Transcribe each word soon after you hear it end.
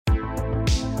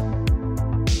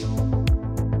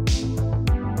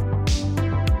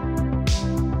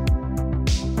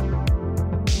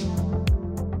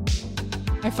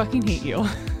fucking hate you.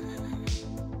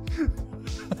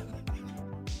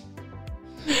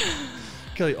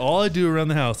 Kelly, all I do around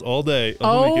the house all day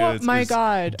on the weekends my is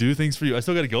God. do things for you. I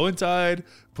still got to go inside,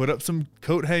 put up some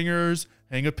coat hangers,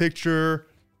 hang a picture,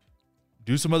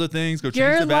 do some other things, go change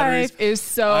Your the batteries. life is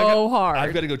so hard.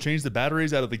 I've got to go change the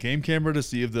batteries out of the game camera to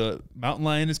see if the mountain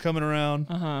lion is coming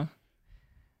around.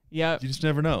 Yep. You just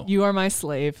never know. You are my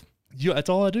slave. That's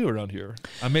all I do around here.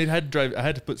 I had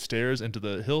to put stairs into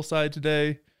the hillside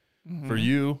today for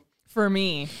you. For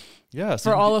me. Yeah.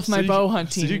 For all of my bow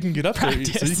hunting. So you can get up there.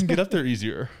 practice. So you can get up there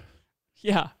easier.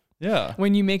 Yeah. Yeah.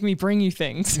 When you make me bring you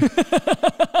things.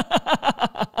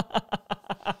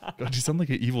 God, you sound like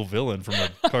an evil villain from a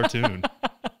cartoon.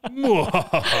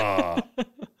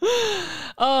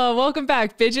 Oh, welcome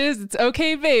back, bitches. It's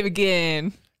okay, babe,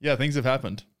 again. Yeah, things have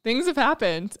happened. Things have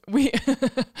happened. We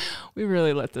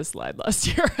really let this slide last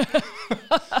year. A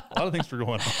lot of things were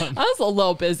going on. I was a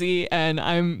little busy, and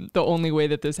I'm the only way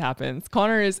that this happens.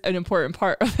 Connor is an important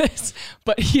part of this,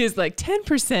 but he is like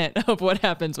 10% of what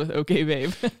happens with Okay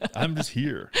Babe. I'm just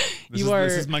here. This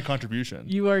is my contribution.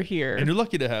 You are here. And you're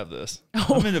lucky to have this.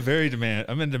 I'm in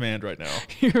demand right now.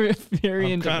 You're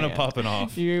very in I'm kind demand. of popping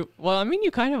off. You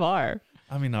kind of are.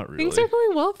 I mean, not really. Things are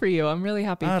going well for you. I'm really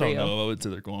happy for you. I don't know. I would say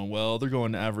they're going well. They're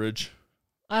going average.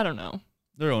 I don't know.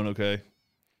 They're going okay.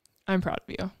 I'm proud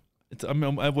of you.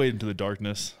 I've waded into the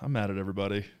darkness. I'm mad at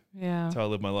everybody. Yeah. That's how I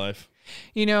live my life.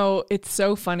 You know, it's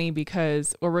so funny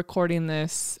because we're recording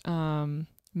this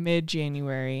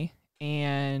mid-January,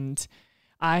 and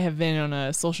I have been on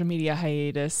a social media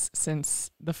hiatus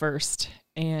since the 1st,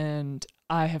 and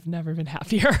I have never been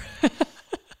happier.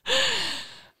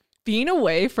 Being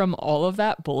away from all of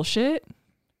that bullshit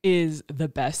is the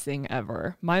best thing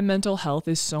ever. My mental health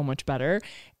is so much better.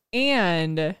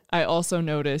 And I also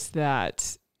noticed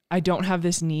that I don't have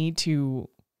this need to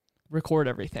record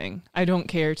everything. I don't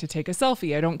care to take a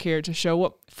selfie. I don't care to show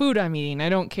what food I'm eating. I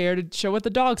don't care to show what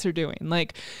the dogs are doing.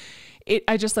 Like,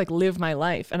 I just like live my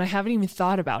life, and I haven't even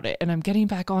thought about it. And I'm getting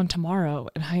back on tomorrow,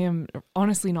 and I am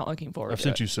honestly not looking forward to it. I've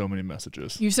sent you so many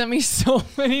messages. You sent me so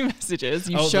many messages.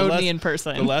 You showed me in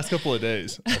person. The last couple of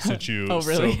days, I sent you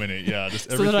so many. Yeah, just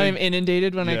everything. So that I'm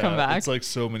inundated when I come back. It's like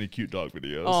so many cute dog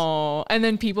videos. Oh, and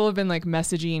then people have been like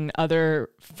messaging other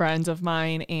friends of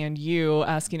mine and you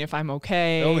asking if I'm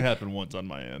okay. It only happened once on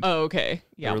my end. Oh, okay.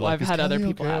 Yeah, well, like, I've had other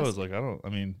people okay? ask. I was like,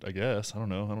 I guess. I don't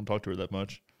know. I don't talk to her that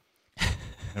much.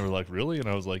 And we're like, really? And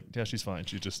I was like, yeah, she's fine.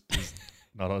 She just is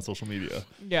not on social media.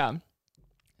 Yeah.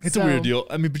 It's a weird deal.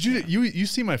 I mean, but you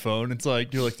see my phone. It's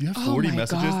like, you're like, do you have 40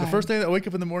 messages? God. The first day that I wake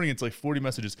up in the morning, it's like 40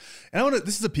 messages. And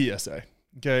this is a PSA.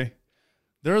 Okay.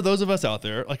 There are those of us out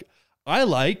there. Like, I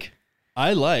like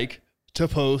to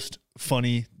post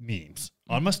funny memes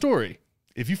on my story.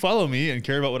 If you follow me and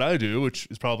care about what I do, which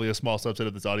is probably a small subset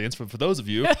of this audience, but for those of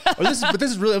you, this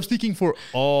is really, I'm speaking for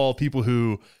all people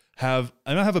who I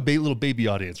don't have a little baby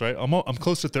audience, right? I'm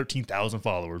close to 13,000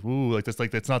 followers. Ooh,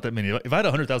 that's not that many. If I had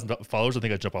 100,000 followers, I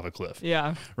think I'd jump off a cliff.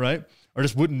 Yeah. Right? Or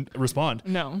just wouldn't respond.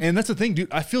 No. And that's the thing,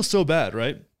 dude. I feel so bad,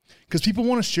 right? Because people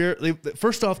want to share.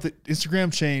 First off, the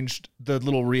Instagram changed the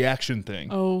little reaction thing.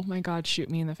 Oh my God,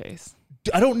 shoot me in the face.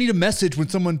 I don't need a message when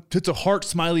someone puts a heart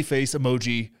smiley face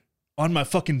emoji on my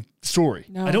fucking story.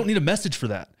 No. I don't need a message for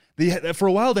that. For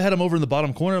a while, they had them over in the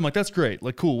bottom corner. I'm like, that's great.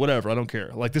 Like, cool, whatever. I don't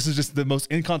care. Like, this is just the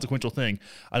most inconsequential thing.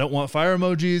 I don't want fire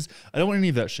emojis. I don't want any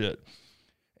of that shit.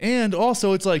 And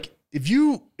also, it's like,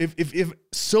 if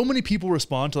so many people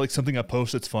respond to like something I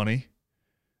post that's funny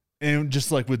and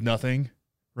just like with nothing,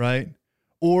 right?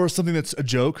 Or something that's a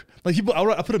joke. Like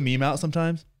I put a meme out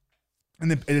sometimes.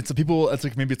 And it's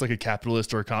maybe it's like a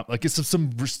capitalist or like it's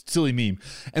some silly meme.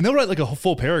 And they'll write like a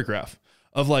full paragraph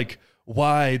of like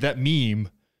why that meme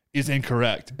is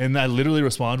incorrect. And I literally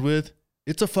respond with,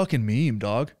 it's a fucking meme,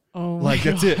 dog. Oh my Like,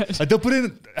 that's God. it. Like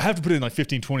I have to put in like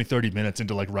 15, 20, 30 minutes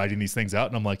into like writing these things out.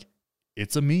 And I'm like,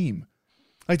 it's a meme.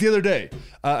 Like the other day,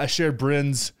 I shared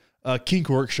Bryn's kink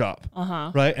workshop,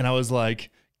 right? And I was like,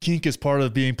 kink is part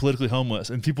of being politically homeless.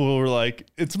 And people were like,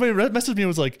 somebody messaged me and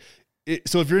was like,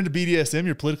 so if you're into BDSM,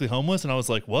 you're politically homeless? And I was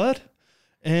like, what?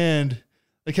 And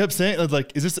they kept saying,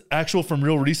 like, is this actual from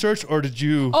real research or did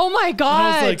you? Oh my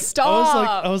God,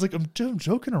 stop. I was like, I'm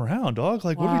joking around, dog.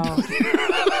 Like, what are we doing here?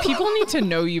 People need to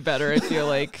know you better. I feel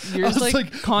like you're I just was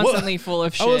like constantly what? full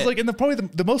of shit. I was like, and probably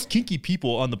the most kinky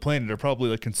people on the planet are probably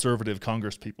like conservative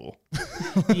Congress people.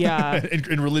 Yeah.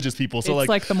 and religious people. So it's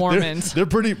like the Mormons. They're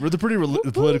pretty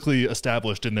politically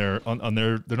established in their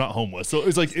they're not homeless. So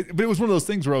it's like, but it was one of those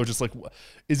things where I was just like,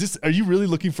 are you really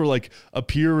looking for like a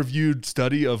peer reviewed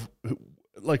study of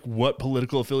like what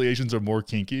political affiliations are more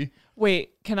kinky?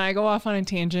 Wait, can I go off on a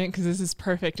tangent? Because this is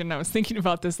perfect. And I was thinking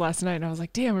about this last night and I was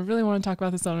like, damn, I really want to talk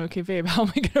about this on Okay Babe. How am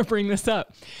I going to bring this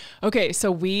up? Okay,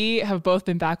 so we have both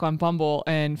been back on Bumble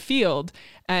and Field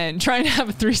and trying to have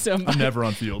a threesome. I'm never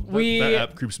on Field. That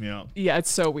app creeps me out. Yeah, it's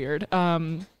so weird.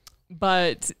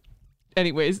 But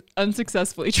anyways,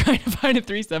 unsuccessfully trying to find a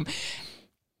threesome.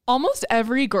 Almost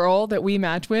every girl that we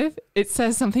match with, it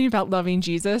says something about loving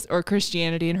Jesus or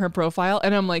Christianity in her profile.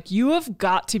 And I'm like, you have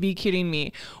got to be kidding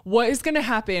me. What is going to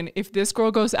happen if this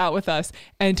girl goes out with us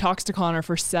and talks to Connor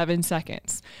for 7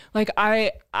 seconds? Like,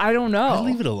 I don't know. I'll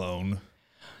leave it alone.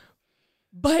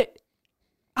 But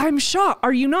I'm shocked.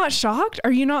 Are you not shocked?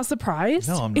 Are you not surprised?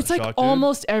 No, I'm not It's like shocked, dude.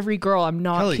 almost every girl. I'm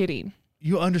not Kelly, kidding.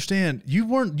 You understand. You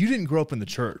didn't grow up in the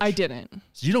church. I didn't.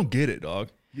 So you don't get it, dog.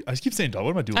 I just keep saying, dog,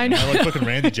 what am I doing? I know. Am I like fucking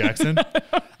Randy Jackson?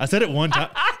 I said it one time.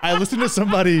 I listened to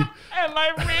somebody. Am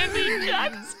I Randy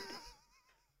Jackson?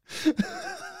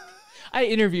 I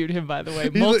interviewed him, by the way,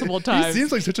 multiple times. He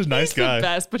seems like such a nice He's guy. the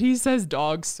best, but he says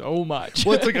dog so much.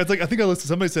 Well, it's like I think I listened.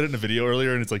 Somebody said it in a video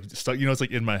earlier, and it's like stuck. You know, it's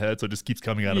like in my head, so it just keeps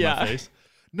coming out of my face.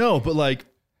 No, but like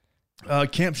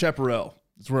Camp Chaparral.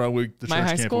 That's where the My church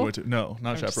high camp school? we went to. No,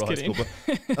 not I'm just Chaparral High kidding. School,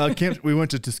 but we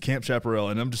went to just Camp Chaparral,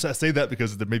 and I say that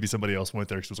because there maybe somebody else went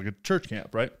there because it was like a church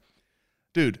camp, right?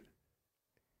 Dude,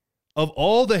 of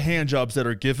all the hand jobs that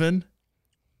are given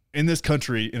in this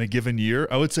country in a given year,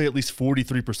 I would say at least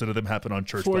 43% of them happen on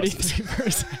church buses.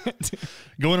 43%.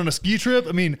 Going on a ski trip,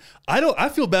 I mean, I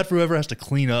feel bad for whoever has to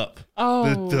clean up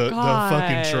the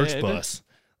fucking church bus.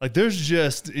 Like there's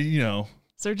just, Is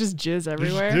there just jizz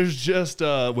everywhere? there's just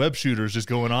web shooters just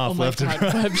going off left and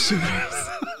right. Web shooters.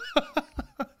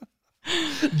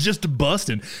 Just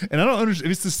busting. And I don't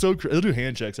understand. It's just so crazy. They'll do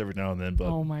hand checks every now and then, but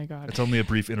Oh my God. it's only a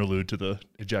brief interlude to the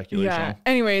ejaculation. Yeah.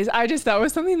 Anyways, that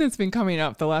was something that's been coming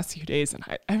up the last few days. And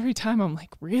every time I'm like,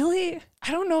 really?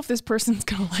 I don't know if this person's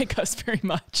going to like us very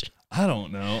much. I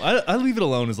don't know. I leave it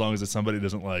alone as long as somebody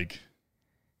doesn't like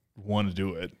want to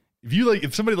do it.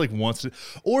 If somebody like wants to,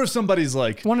 or if somebody's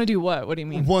like Want to do what? What do you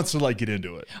mean? wants to like get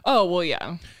into it, Oh, well,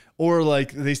 yeah. or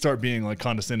like they start being like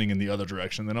condescending in the other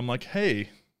direction, then I'm like, hey,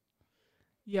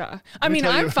 Yeah. Let me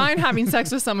tell I'm you- fine having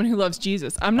sex with someone who loves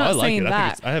Jesus. I'm not I like saying it.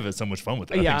 that. I have so much fun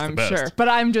with it. I Yeah, think I'm it's the best. sure. But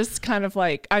I'm just kind of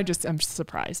like, I'm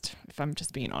surprised, if I'm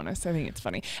just being honest. I think it's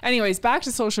funny. Anyways, back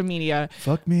to social media.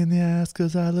 Fuck me in the ass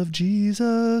because I love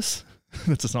Jesus.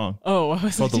 That's a song. Oh, I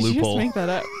was like, Called The did you just Loophole. make that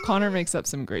up? Connor makes up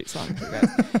some great songs, you guys.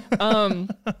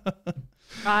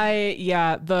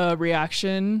 The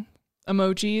reaction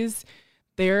emojis.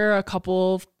 There are a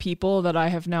couple of people that I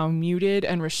have now muted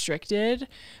and restricted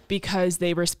because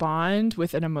they respond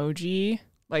with an emoji,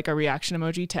 like a reaction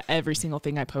emoji to every single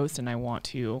thing I post, and I want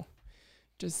to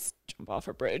just jump off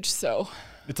a bridge. So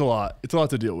It's a lot. It's a lot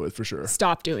to deal with for sure.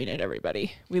 stop doing it,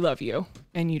 everybody. We love you,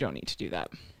 and you don't need to do that.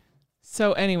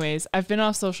 So anyways, I've been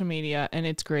off social media, and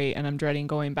it's great, and I'm dreading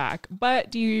going back. But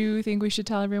do you think we should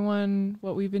tell everyone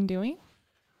what we've been doing?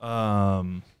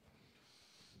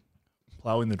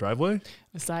 Plowing the driveway?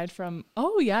 Aside from,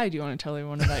 oh yeah, do you want to tell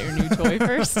everyone about your new toy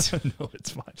first? No,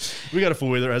 it's fine. We got a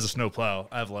 4-wheeler that has a snow plow.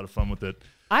 I have a lot of fun with it.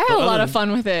 I had a lot of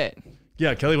fun with it.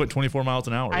 Yeah, Kelly went 24 miles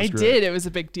an hour. It was I great. did. It was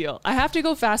a big deal. I have to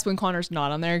go fast when Connor's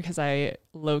not on there because I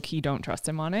low-key don't trust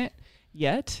him on it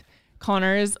yet.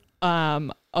 Connor is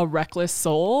a reckless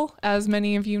soul, as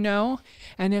many of you know,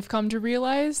 and have come to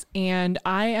realize, and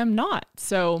I am not.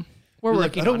 So we're You're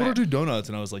working like, I don't on want it. to do donuts.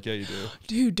 And I was like, yeah, you do.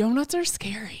 Dude, donuts are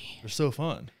scary. They're so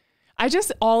fun.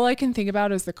 All I can think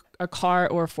about is a car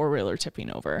or a 4-wheeler tipping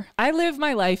over. I live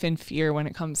my life in fear when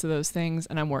it comes to those things,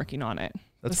 and I'm working on it.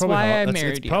 That's probably why I it's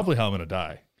married you. probably how I'm going to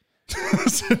die.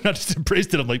 Not just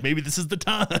embraced it. I'm like, maybe this is the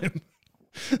time.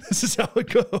 This is how it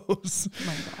goes. Oh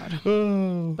my God.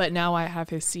 Oh. But now I have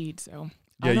his seed, so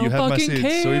I Yeah, don't you have my fucking seeds.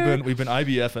 care. So we've been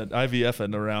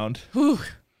IVFing around. Whew,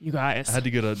 you guys. I had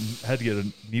to get a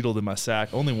needled in my sack.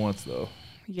 Only once though.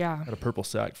 Yeah. I had a purple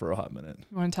sack for a hot minute.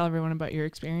 You want to tell everyone about your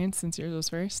experience since yours was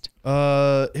first?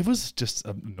 It was just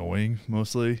annoying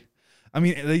mostly. I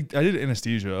mean, I did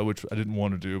anesthesia, which I didn't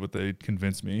want to do, but they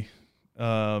convinced me.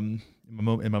 In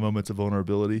my moments of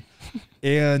vulnerability,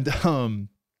 and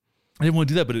I didn't want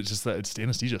to do that, but it's just that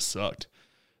anesthesia sucked.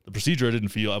 The procedure, I didn't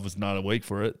feel, I was not awake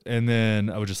for it. And then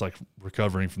I was just like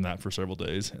recovering from that for several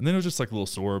days. And then it was just like a little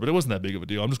sore, but it wasn't that big of a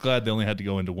deal. I'm just glad they only had to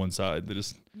go into one side. They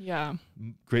just,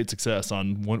 great success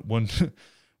on one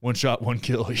shot, one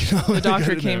kill. You know? The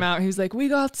doctor came out. He was like, we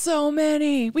got so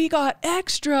many. We got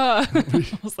extra.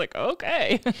 I was like,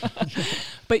 okay.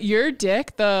 But your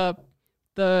dick, the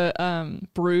the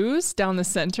bruise down the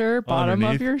center bottom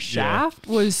Underneath? of your Yeah. shaft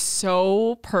was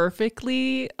so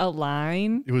perfectly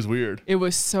aligned. It was weird. It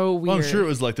was so weird. Well, I'm sure it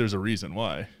was like there's a reason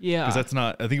why. Yeah. Because that's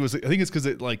not. I think it's because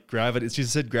it like gravity. She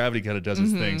said gravity kind of does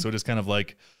its thing, so it just kind of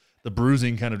like the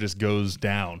bruising kind of just goes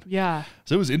down. Yeah.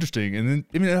 So it was interesting. And then,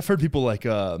 I mean, I've heard people like,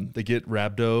 they get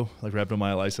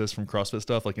rhabdomyolysis from CrossFit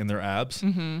stuff, like in their abs,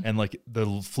 and like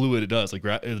the fluid it does, like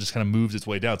it just kind of moves its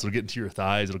way down. So it'll get into your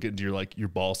thighs. It'll get into your, like your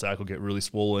ball sack will get really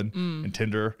swollen and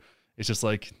tender. It's just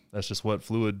like, that's just what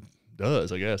fluid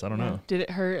does, I guess. I don't know. Did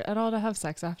it hurt at all to have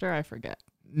sex after? I forget.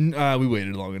 We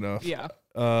waited long enough. Yeah.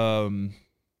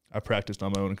 I practiced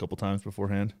on my own a couple times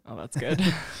beforehand. Oh, that's good.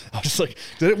 I was just like,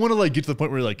 did it want to like get to the point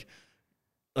where like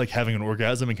having an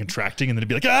orgasm and contracting and then it'd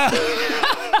be like,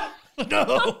 ah,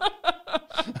 no.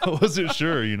 I wasn't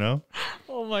sure, you know?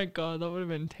 Oh my God, that would have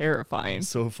been terrifying.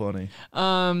 So funny.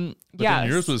 Yeah. Then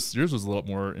yours was a lot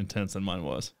more intense than mine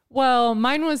was. Well,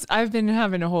 mine was, I've been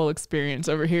having a whole experience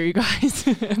over here, you guys.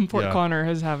 And poor Connor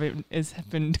has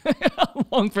been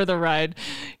along for the ride.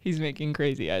 He's making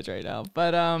crazy eyes right now.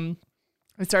 But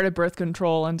I started birth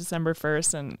control on December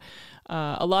 1st, and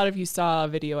a lot of you saw a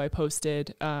video I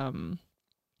posted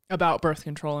about birth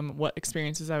control and what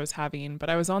experiences I was having. But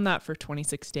I was on that for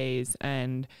 26 days,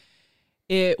 and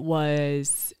it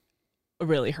was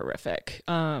really horrific.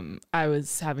 I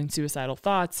was having suicidal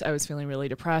thoughts. I was feeling really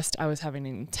depressed. I was having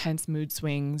intense mood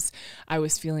swings. I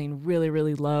was feeling really,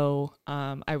 really low.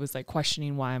 I was like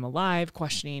questioning why I'm alive,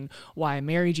 questioning why I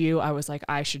married you. I was like,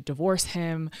 I should divorce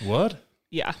him. What?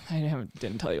 Yeah, I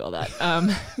didn't tell you all that.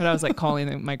 But I was like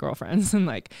calling my girlfriends and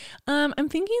like, I'm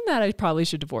thinking that I probably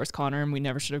should divorce Connor and we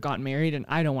never should have gotten married, and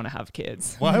I don't want to have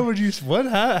kids. Why would you? What?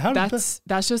 How did that?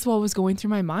 That's just what was going through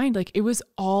my mind. Like, it was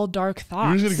all dark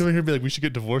thoughts. You were just gonna come in here and be like, we should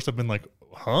get divorced. I've been like,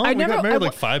 huh? We got married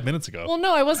like 5 minutes ago. Well,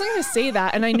 no, I wasn't going to say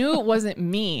that, and I knew it wasn't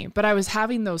me, but I was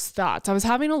having those thoughts. I was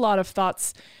having a lot of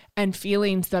thoughts and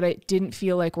feelings that I didn't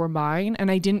feel like were mine,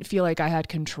 and I didn't feel like I had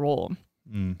control.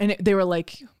 And they were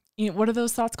like, you know, what are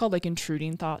those thoughts called? Like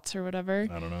intruding thoughts or whatever.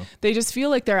 I don't know. They just feel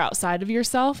like they're outside of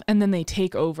yourself, and then they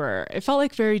take over. It felt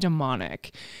like very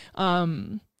demonic.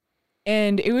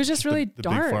 And it was just really the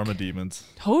dark. Big pharma demons.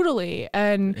 Totally.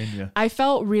 And I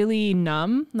felt really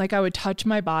numb. Like I would touch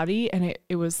my body and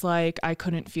it was like I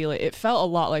couldn't feel it. It felt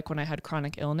a lot like when I had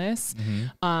chronic illness.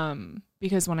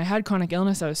 Because when I had chronic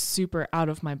illness, I was super out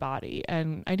of my body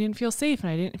and I didn't feel safe and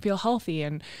I didn't feel healthy.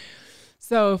 And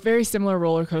so very similar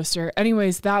roller coaster.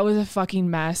 Anyways, that was a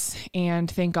fucking mess. And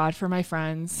thank God for my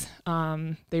friends.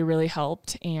 They really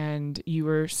helped and you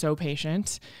were so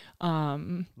patient.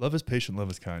 Love is patient,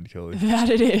 love is kind, Kelly. That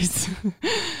it is.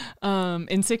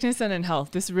 In sickness and in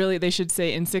health. They should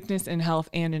say in sickness, in health,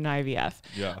 and in IVF.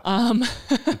 Yeah.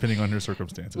 Depending on your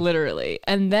circumstances. Literally.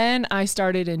 And then I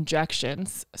started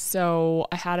injections. So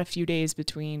I had a few days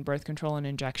between birth control and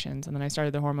injections. And then I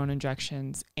started the hormone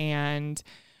injections. And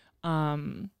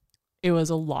it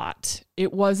was a lot. It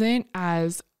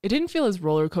didn't feel as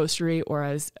roller coastery or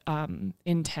as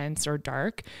intense or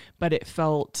dark, but it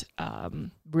felt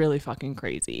really fucking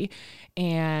crazy.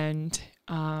 And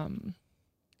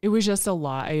it was just a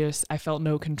lot. I felt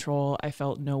no control. I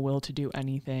felt no will to do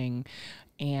anything.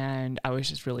 And I was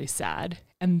just really sad.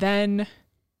 And then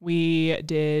we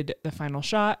did the final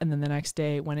shot. And then the next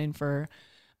day went in for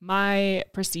my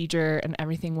procedure and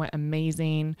everything went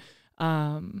amazing.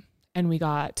 And we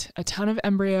got a ton of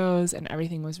embryos and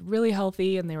everything was really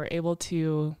healthy and they were able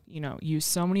to, use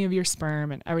so many of your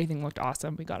sperm and everything looked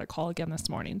awesome. We got a call again this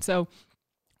morning. So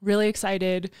really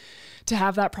excited to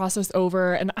have that process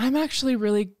over. And I'm actually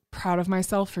really proud of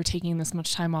myself for taking this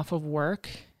much time off of work.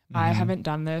 I haven't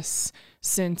done this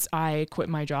since I quit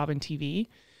my job in TV.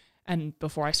 And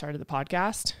before I started the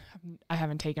podcast, I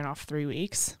haven't taken off 3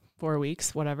 weeks, 4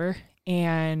 weeks, whatever.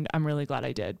 And I'm really glad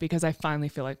I did because I finally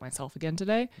feel like myself again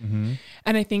today.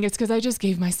 And I think it's because I just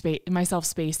gave myself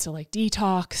space to like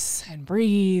detox and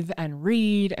breathe and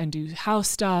read and do house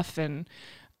stuff. And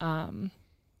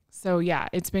so yeah,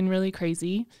 it's been really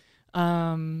crazy.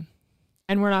 And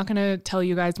we're not going to tell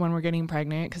you guys when we're getting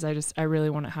pregnant because I really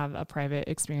want to have a private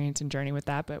experience and journey with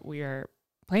that. But we are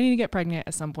planning to get pregnant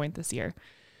at some point this year.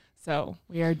 So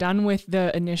we are done with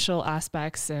the initial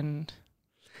aspects and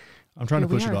I'm trying to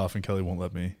push it off and Kelly won't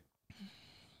let me.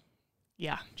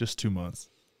 Yeah. Just 2 months.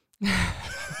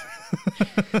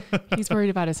 He's worried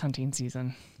about his hunting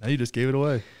season. Now you just gave it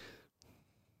away.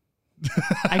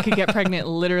 I could get pregnant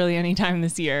literally any time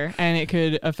this year and it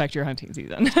could affect your hunting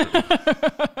season. He's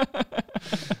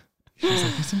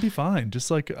like, he's gonna be fine. Just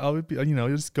like, I'll be,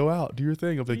 just go out, do your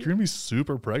thing. I'm like, you're gonna be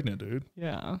super pregnant, dude.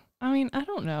 Yeah. I mean, I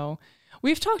don't know.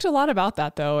 We've talked a lot about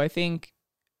that though.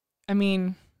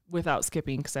 without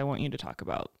skipping because I want you to talk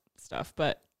about stuff,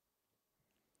 but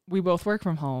we both work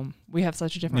from home. We have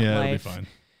such a different Yeah, life. it'll be fine.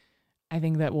 I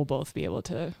think that we'll both be able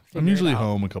to figure I'm usually it out.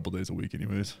 home a couple days a week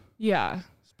anyways, Yeah.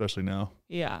 especially now.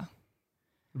 Yeah.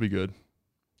 It'll be good.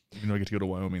 Even though I get to go to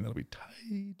Wyoming, that'll be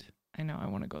tight. I know. I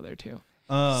want to go there too.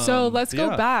 So let's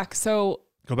go back. So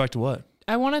Go back to what?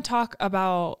 I want to talk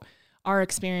about our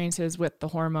experiences with the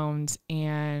hormones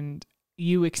and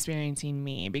you experiencing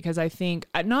me, because I think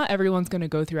not everyone's going to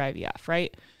go through IVF,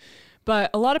 right?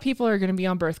 But a lot of people are going to be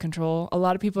on birth control. A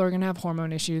lot of people are going to have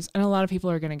hormone issues, and a lot of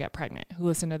people are going to get pregnant who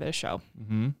listen to this show.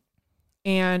 Mm-hmm.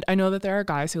 And I know that there are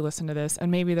guys who listen to this, and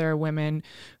maybe there are women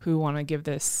who want to give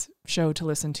this show to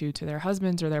listen to their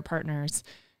husbands or their partners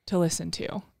to listen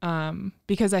to,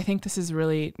 because I think this is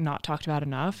really not talked about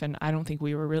enough, and I don't think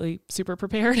we were really super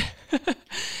prepared,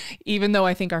 even though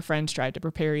I think our friends tried to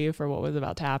prepare you for what was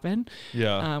about to happen.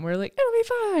 Yeah. We're like, it'll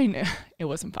be fine. It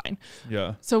wasn't fine.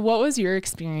 Yeah. So what was your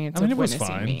experience of it was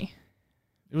witnessing fine. me?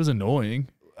 It was annoying.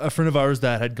 A friend of ours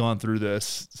that had gone through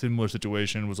this similar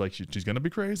situation was like, she's going to be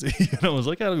crazy. And I was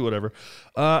like, I'll be whatever.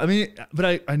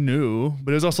 But I knew,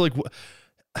 but it was also like,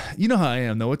 you know how I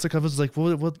am though. It's like, I was like,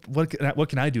 what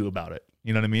can I do about it?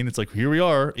 You know what I mean? It's like, here we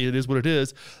are. It is what it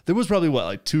is. There was probably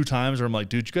like 2 times where I'm like,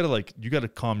 dude, you gotta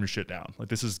calm your shit down. Like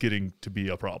this is getting to be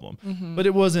a problem. Mm-hmm. But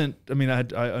it wasn't, I mean, I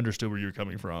understood where you were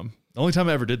coming from. The only time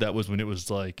I ever did that was when it was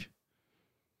like,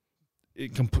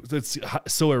 it's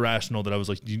so irrational that I was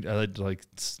like, I had to like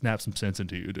snap some sense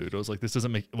into you, dude. I was like, this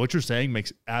doesn't make, what you're saying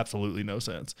makes absolutely no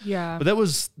sense. Yeah. But that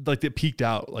was like, it peaked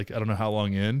out like, I don't know how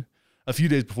long in, a few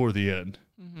days before the end.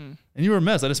 Mm-hmm. And you were a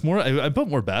mess. I felt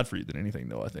more bad for you than anything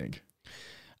though, I think.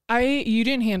 You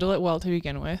didn't handle it well to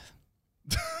begin with.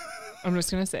 I'm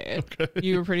just going to say it. Okay.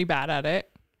 You were pretty bad at it.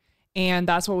 And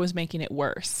that's what was making it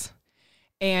worse.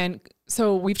 And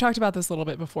so we've talked about this a little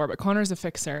bit before, but Connor's a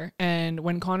fixer. And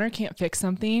when Connor can't fix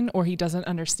something or he doesn't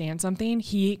understand something,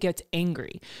 he gets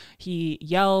angry. He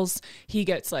yells. He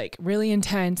gets like really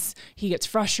intense. He gets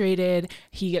frustrated.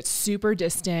 He gets super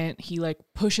distant. He like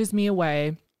pushes me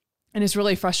away. And it's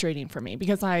really frustrating for me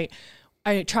because I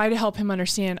try to help him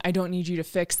understand, I don't need you to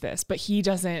fix this, but he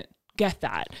doesn't get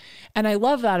that. And I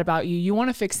love that about you. You want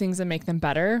to fix things and make them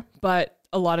better, but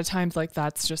a lot of times like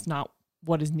that's just not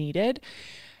what is needed.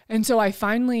 And so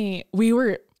we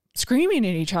were screaming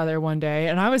at each other one day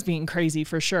and I was being crazy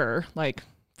for sure, like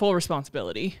full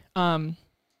responsibility. And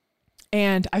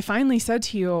I finally said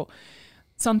to you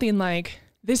something like,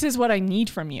 this is what I need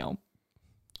from you.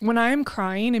 When I'm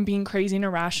crying and being crazy and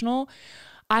irrational,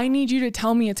 I need you to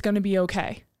tell me it's going to be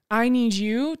okay. I need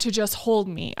you to just hold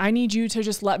me. I need you to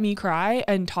just let me cry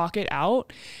and talk it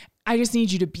out. I just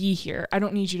need you to be here. I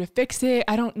don't need you to fix it.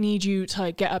 I don't need you to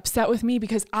like get upset with me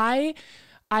because I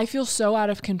feel so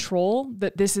out of control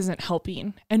that this isn't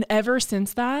helping. And ever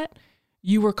since that,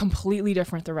 you were completely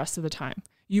different the rest of the time.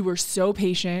 You were so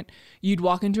patient. You'd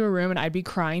walk into a room and I'd be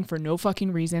crying for no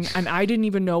fucking reason. And I didn't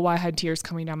even know why I had tears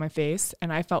coming down my face.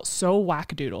 And I felt so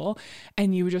wackadoodle.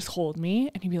 And you would just hold me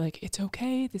and you'd be like, it's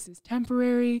okay. This is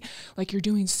temporary. Like, you're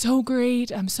doing so great.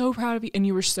 I'm so proud of you. And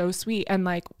you were so sweet. And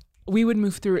like, we would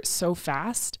move through it so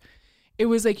fast. It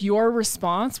was like your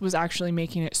response was actually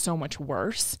making it so much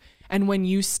worse. And when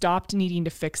you stopped needing to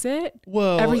fix it,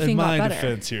 everything in my got better.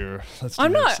 defense here,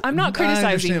 I'm not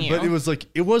criticizing you. But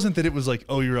it wasn't that it was like,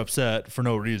 oh, you're upset for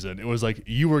no reason. It was like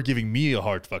you were giving me a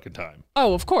hard fucking time.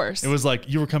 Oh, of course. It was like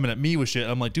you were coming at me with shit.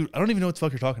 I'm like, dude, I don't even know what the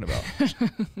fuck you're talking about.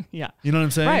 Yeah. You know what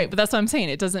I'm saying? Right. But that's what I'm saying.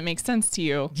 It doesn't make sense to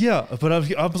you. Yeah. But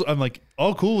I'm like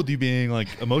all cool with you being like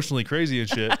emotionally crazy and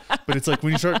shit. But it's like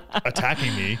when you start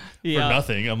attacking me for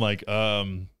nothing, I'm like,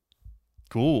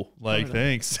 cool. Like,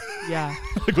 thanks. Yeah.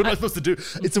 Like, what am I supposed to do?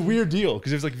 It's a weird deal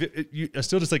because it's like I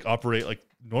still just like operate like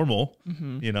normal.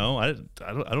 Mm-hmm. You know, I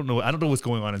don't know what's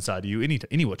going on inside of you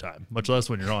any what time, much less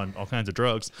when you're on all kinds of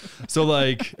drugs. So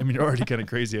like, I mean, you're already kind of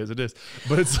crazy as it is,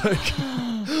 but it's like,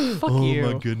 Fuck oh you.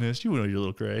 my goodness, you know you're a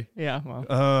little cray. Yeah. Well,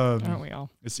 aren't we all?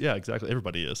 It's exactly.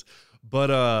 Everybody is, but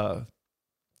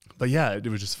yeah, it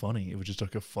was just funny. It was just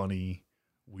like a funny,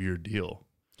 weird deal.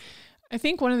 I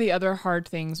think one of the other hard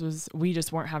things was we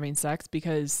just weren't having sex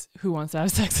because who wants to have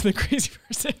sex with a crazy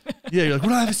person? Yeah, you're like,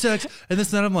 we're not having sex. And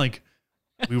this night I'm like,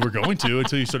 we were going to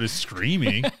until you started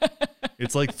screaming.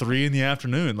 It's like 3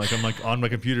 p.m. Like I'm like on my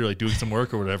computer, like doing some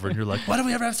work or whatever. And you're like, why don't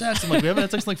we ever have sex? I'm like, we haven't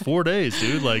had sex in like 4 days,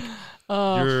 dude. Like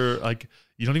you're like,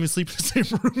 you don't even sleep in the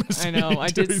same room as I know. me I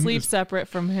did sleep this. separate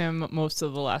from him most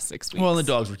of the last 6 weeks. Well, and the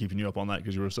dogs were keeping you up all night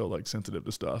because you were so like sensitive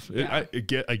to stuff. Yeah. I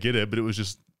get it, but it was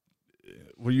just,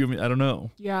 what do you mean? I don't know.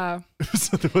 Yeah.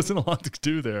 So there wasn't a lot to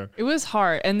do there. It was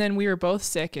hard. And then we were both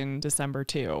sick in December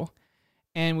too.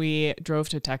 And we drove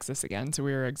to Texas again. So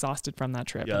we were exhausted from that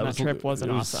trip. And that trip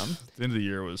wasn't awesome. The end of the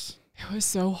year was... It was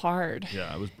so hard.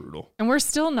 Yeah, it was brutal. And we're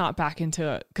still not back into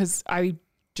it because I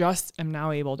just am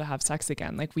now able to have sex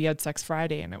again. Like we had sex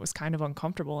Friday and it was kind of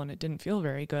uncomfortable and it didn't feel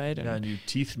very good. And you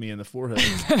teethed me in the forehead.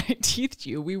 I teethed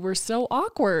you. We were so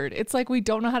awkward. It's like we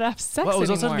don't know how to have sex well, I was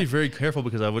anymore. also having to be very careful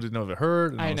because I wouldn't know if it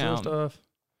hurt and all this other stuff.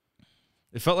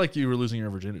 It felt like you were losing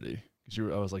your virginity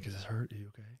because I was like, "Is this hurt? Are you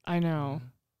okay?" I know.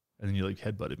 And then you like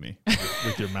headbutted me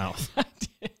with your mouth. I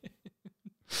did.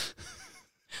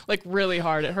 Like really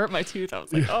hard. It hurt my tooth. I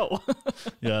was like, oh.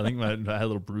 Yeah, I think I had a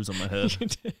little bruise on my head. You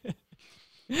did.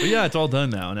 But yeah, it's all done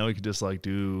now. Now we can just like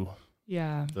do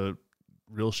the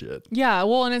real shit. Yeah,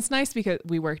 well, and it's nice because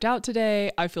we worked out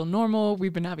today. I feel normal.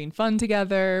 We've been having fun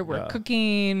together. We're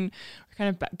cooking. We're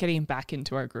kind of getting back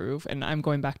into our groove. And I'm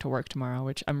going back to work tomorrow,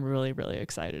 which I'm really, really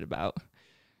excited about.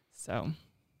 So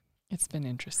it's been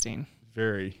interesting.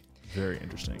 Very, very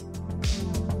interesting.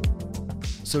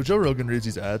 So Joe Rogan reads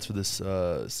these ads for this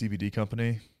CBD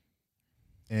company,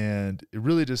 and it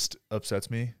really just upsets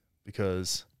me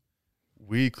because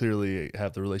we clearly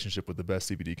have the relationship with the best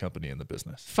CBD company in the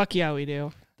business. Fuck yeah, we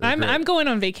do. I'm going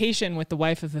on vacation with the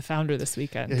wife of the founder this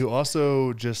weekend. Yeah, who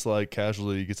also just like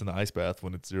casually gets in the ice bath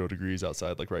when it's 0 degrees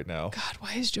outside, like right now. God,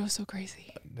 why is Joe so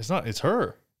crazy? It's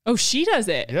her. Oh, she does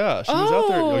it. Yeah, she was out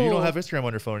there. Oh, you don't have Instagram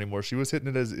on your phone anymore. She was hitting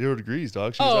it as 0 degrees,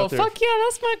 dog. She was out there. Fuck yeah,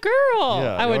 that's my girl.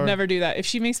 Yeah, I would never do that. If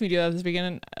she makes me do that this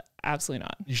weekend, absolutely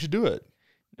not. You should do it.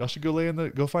 Y'all should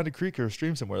go find a creek or a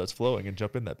stream somewhere that's flowing and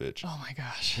jump in that bitch. Oh my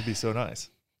gosh. It'd be so nice.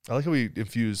 I like how we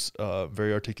infuse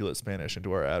very articulate Spanish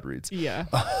into our ad reads. Yeah.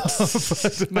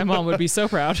 My mom would be so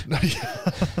proud.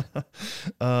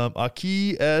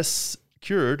 Aquí es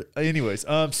Cured. Anyways,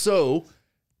 so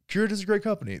Cured is a great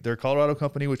company. They're a Colorado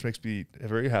company, which makes me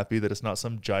very happy that it's not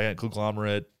some giant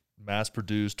conglomerate,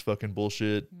 mass-produced fucking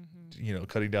bullshit,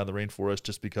 cutting down the rainforest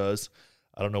just because.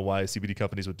 I don't know why CBD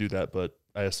companies would do that, but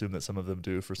I assume that some of them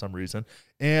do for some reason.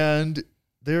 And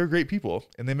they're great people,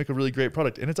 and they make a really great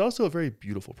product. And it's also a very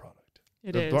beautiful product.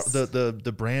 It is.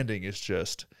 The branding is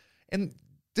just, and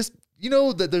just,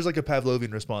 that there's like a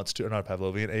Pavlovian response to, or not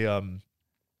Pavlovian,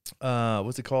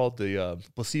 what's it called? The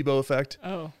placebo effect.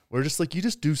 Oh. Where just like you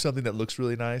just do something that looks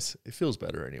really nice. It feels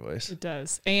better anyways. It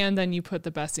does. And then you put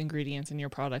the best ingredients in your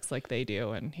products like they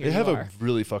do. And here they have you are. A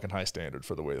really fucking high standard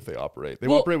for the way that they operate. They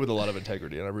operate with a lot of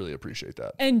integrity, and I really appreciate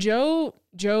that. And Joe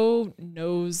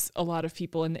knows a lot of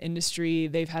people in the industry.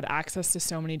 They've had access to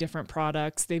so many different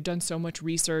products. They've done so much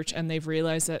research, and they've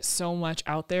realized that so much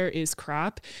out there is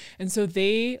crap. And so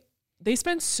they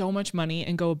spend so much money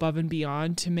and go above and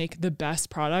beyond to make the best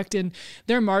product, and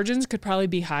their margins could probably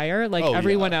be higher like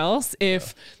everyone else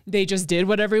if they just did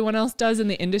what everyone else does in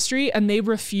the industry, and they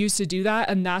refuse to do that.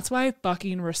 And that's why I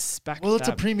fucking respect Well, it's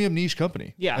them. a premium niche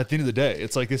company. Yeah. At the end of the day,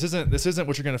 it's like, this isn't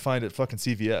what you're going to find at fucking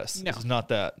CVS. No. This is not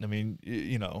that. I mean,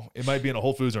 it might be in a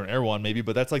Whole Foods or an Erewhon maybe,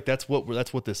 but that's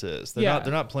what this is. They're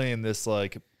not playing this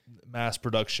like mass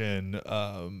production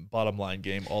bottom line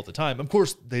game all the time. Of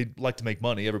course, they like to make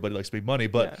money. Everybody likes to make money,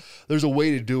 but there's a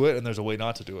way to do it and there's a way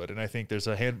not to do it. And I think there's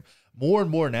more and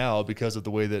more now, because of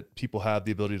the way that people have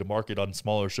the ability to market on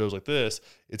smaller shows like this.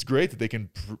 It's great that they can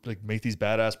make these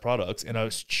badass products in a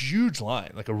huge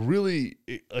line, like a really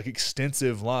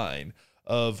extensive line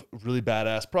of really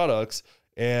badass products,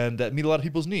 and that meet a lot of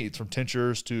people's needs, from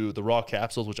tinctures to the raw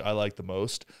capsules, which I like the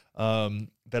most,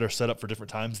 that are set up for different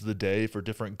times of the day for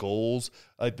different goals.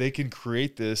 Like, they can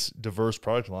create this diverse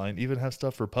product line, even have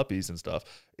stuff for puppies and stuff.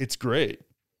 It's great.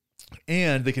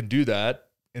 And they can do that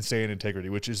and stay in integrity,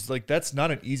 which is like, that's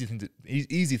not an easy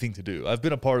thing to do. I've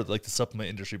been a part of like the supplement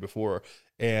industry before,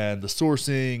 and the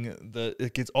sourcing,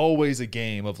 it's always a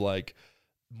game of like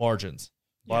margins,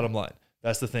 bottom line.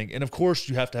 That's the thing. And of course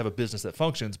you have to have a business that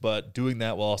functions, but doing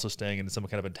that while also staying in some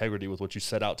kind of integrity with what you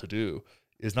set out to do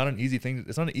is not an easy thing.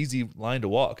 It's not an easy line to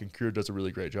walk, and Cured does a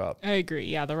really great job. I agree.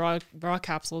 Yeah, the raw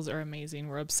capsules are amazing.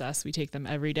 We're obsessed. We take them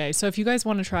every day. So if you guys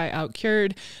want to try out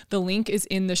Cured, the link is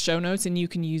in the show notes, and you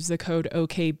can use the code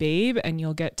OKBABE and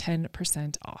you'll get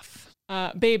 10% off.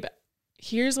 Babe,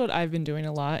 here's what I've been doing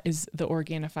a lot is the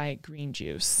Organifi green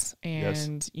juice.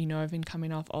 And I've been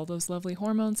coming off all those lovely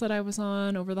hormones that I was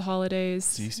on over the holidays.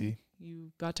 CC.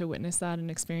 You got to witness that and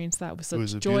experience that with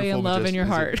such joy and love in your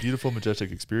heart. It was a beautiful,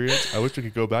 majestic experience. I wish we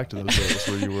could go back to those days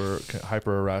where you were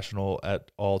hyper irrational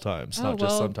at all times, not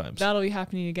just sometimes. That'll be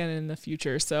happening again in the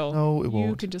future. So no, it won't.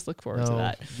 You can just look forward to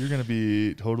that. You're going to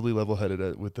be totally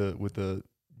level-headed with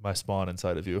my spawn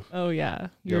inside of you. Oh yeah,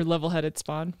 your level-headed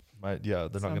spawn. They're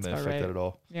not going to affect that at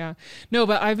all. Yeah. No,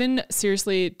 but I've been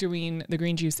seriously doing the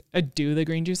green juice. I drink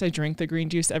the green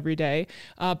juice every day.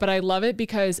 But I love it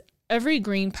because every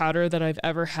green powder that I've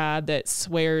ever had that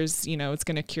swears, you know, it's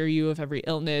going to cure you of every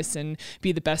illness and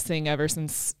be the best thing ever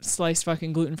since sliced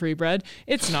fucking gluten-free bread.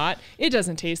 It's not. It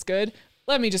doesn't taste good.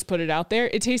 Let me just put it out there.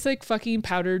 It tastes like fucking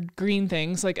powdered green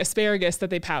things, like asparagus that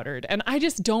they powdered. And I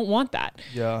just don't want that.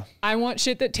 Yeah. I want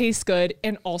shit that tastes good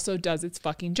and also does its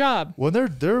fucking job. Well,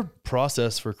 their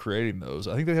process for creating those,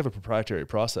 I think they have a proprietary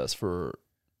process for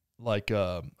like,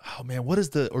 oh man, what is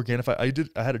the Organifi?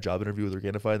 I had a job interview with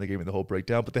Organifi and they gave me the whole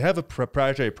breakdown, but they have a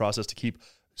proprietary process to keep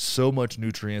so much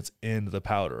nutrients in the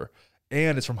powder.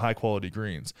 And it's from high quality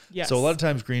greens. Yes. So a lot of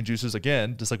times green juices,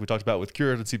 again, just like we talked about with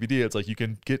Cured and CBD, it's like you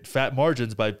can get fat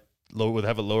margins by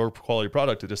have a lower quality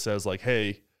product. It just says like,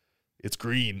 hey, it's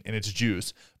green and it's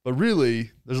juice. But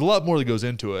really, there's a lot more that goes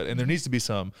into it. And there needs to be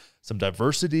some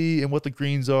diversity in what the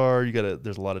greens are.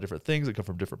 There's a lot of different things that come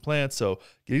from different plants. So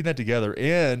getting that together,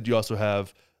 and you also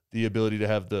have the ability to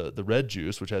have the red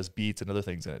juice, which has beets and other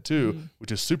things in it too,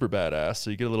 which is super badass. So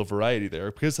you get a little variety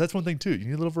there, because that's one thing too. You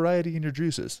need a little variety in your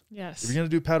juices. Yes. If you're going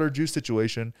to do powdered juice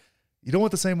situation, you don't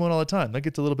want the same one all the time. That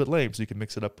gets a little bit lame. So you can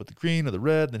mix it up with the green or the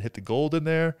red, then hit the gold in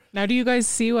there. Now, do you guys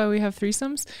see why we have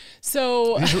threesomes?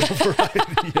 So,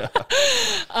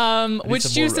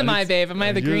 which juice am I, babe? Am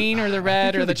I the green or the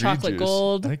red or the chocolate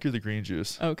gold? I think you're the green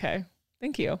juice. Okay.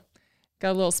 Thank you.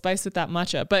 Got a little spice with that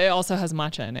matcha, but it also has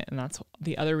matcha in it. And that's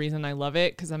the other reason I love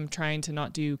it, because I'm trying to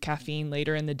not do caffeine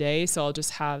later in the day. So I'll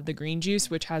just have the green juice,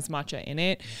 which has matcha in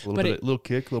it. A little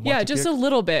kick, yeah, just a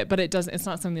little bit, but it's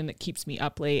not something that keeps me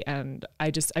up late. And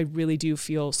I really do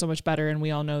feel so much better. And we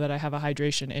all know that I have a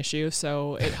hydration issue.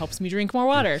 So it helps me drink more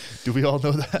water. Do we all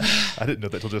know that? I didn't know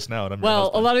that till just now. And well,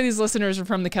 a lot of these listeners are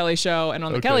from The Kelly Show. And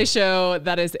on The Kelly Show,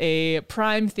 that is a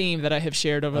prime theme that I have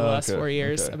shared over the last 4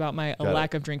 years about my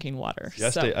lack of drinking water. Yeah,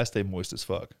 I stay moist as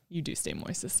fuck. You do stay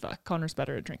moist as fuck. Connor's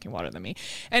better at drinking water than me.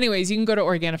 Anyways, you can go to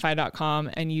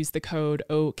Organifi.com and use the code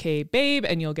OKBABE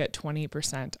and you'll get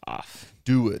 20% off.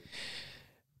 Do it.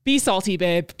 Be salty,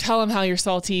 babe. Tell them how you're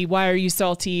salty. Why are you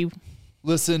salty?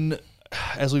 Listen,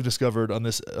 as we've discovered on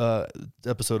this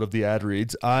episode of the ad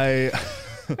reads, I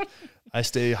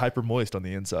stay hyper moist on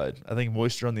the inside. I think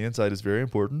moisture on the inside is very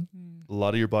important. A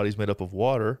lot of your body's made up of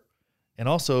water. And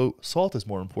also, salt is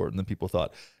more important than people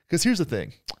thought. Because here's the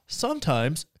thing.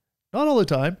 Sometimes, not all the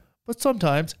time, but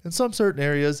sometimes, in some certain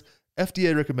areas,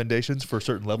 FDA recommendations for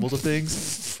certain levels of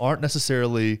things aren't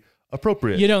necessarily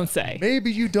appropriate. You don't say.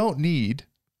 Maybe you don't need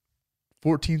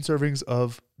 14 servings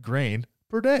of grain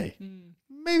per day.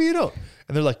 Maybe you don't.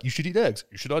 And they're like, you should eat eggs.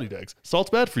 You should not eat eggs. Salt's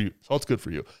bad for you. Salt's good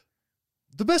for you.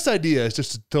 The best idea is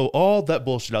just to throw all that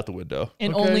bullshit out the window.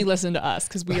 And only listen to us,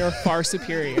 because we are far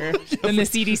superior than the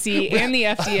CDC and the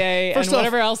FDA and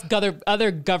whatever else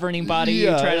other governing body you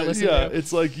try to listen to. Yeah,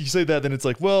 it's like you say that, then it's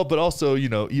like, well, but also,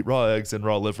 eat raw eggs and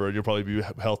raw liver and you'll probably be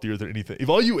healthier than anything. If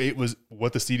all you ate was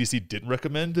what the CDC didn't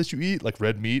recommend that you eat, like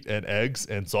red meat and eggs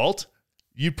and salt,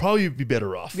 you'd probably be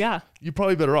better off. Yeah. You'd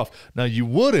probably be better off. Now, you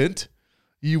wouldn't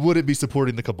be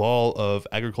supporting the cabal of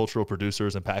agricultural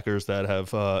producers and packers that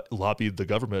have lobbied the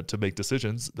government to make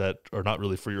decisions that are not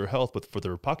really for your health, but for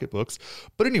their pocketbooks.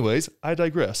 But anyways, I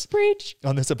digress. Preach.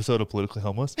 On this episode of Politically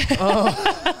Homeless.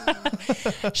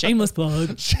 Shameless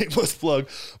plug. Shameless plug.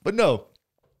 But no,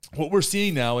 what we're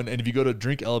seeing now, and if you go to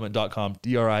drinkelement.com,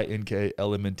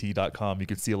 DRINKLMNT.com, you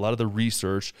can see a lot of the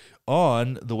research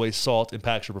on the way salt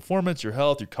impacts your performance, your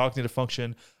health, your cognitive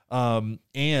function,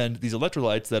 and these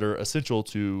electrolytes that are essential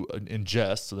to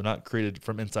ingest. So they're not created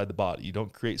from inside the body. You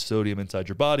don't create sodium inside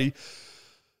your body.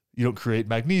 You don't create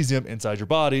magnesium inside your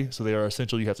body. So they are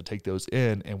essential. You have to take those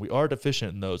in, and we are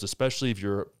deficient in those, especially if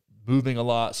you're moving a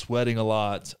lot, sweating a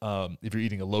lot, if you're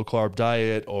eating a low carb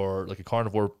diet or like a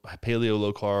carnivore, paleo,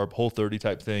 low carb, Whole30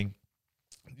 type thing.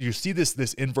 You see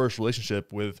this inverse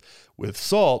relationship with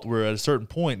salt, where at a certain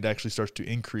point it actually starts to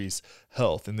increase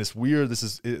health. And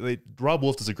Rob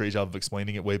Wolf does a great job of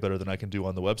explaining it way better than I can do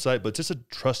on the website, but just a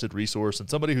trusted resource and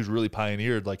somebody who's really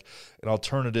pioneered like an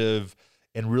alternative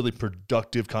and really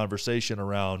productive conversation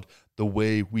around the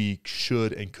way we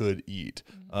should and could eat.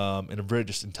 And a very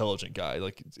just intelligent guy.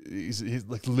 Like he's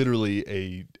like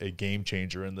literally a game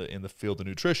changer in the field of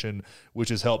nutrition, which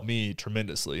has helped me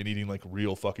tremendously in eating like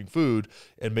real fucking food.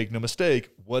 And make no mistake,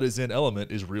 what is in Element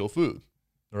is real food.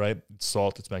 All right? It's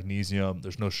salt, it's magnesium,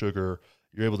 there's no sugar.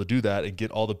 You're able to do that and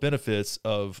get all the benefits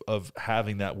of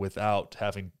having that without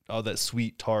having all that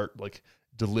sweet, tart, like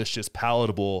delicious,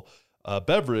 palatable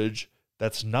beverage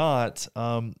that's not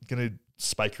going to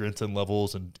spike your insulin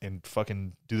levels and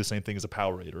fucking do the same thing as a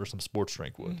Powerade or some sports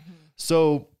drink would.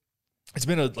 So it's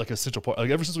been like essential part. Like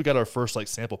ever since we got our first like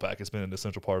sample pack, it's been an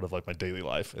essential part of like my daily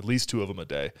life. At least 2 of them a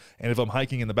day. And if I'm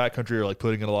hiking in the backcountry or like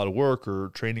putting in a lot of work or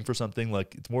training for something,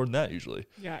 like it's more than that usually.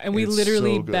 Yeah, and we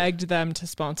literally begged them to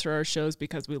sponsor our shows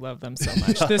because we love them so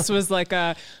much. This was like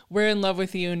a we're in love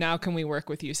with you, now can we work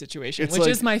with you situation, which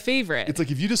is my favorite. It's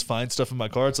like if you just find stuff in my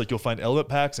car, it's like you'll find element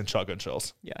packs and shotgun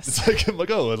shells. Yes. It's like I'm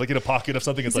like, oh, like in a pocket of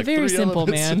something. It's like very 3 simple,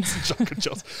 elements man. and shotgun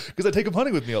shells because I take them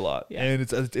hunting with me a lot, and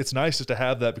it's nice just to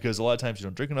have that because a lot of times you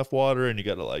don't drink enough water and you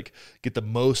got to like get the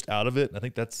most out of it. And I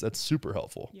think that's super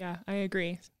helpful. Yeah, I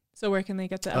agree. So where can they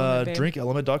get the element,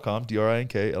 drinkelement.com,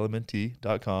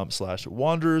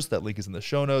 drinkelement.com/wanders. That link is in the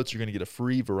show notes. You're going to get a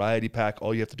free variety pack.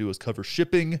 All you have to do is cover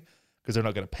shipping because they're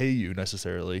not going to pay you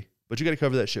necessarily, but you got to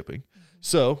cover that shipping.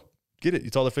 So get it.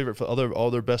 It's all their favorite, all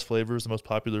their best flavors, the most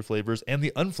popular flavors, and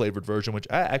the unflavored version, which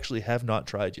I actually have not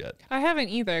tried yet. I haven't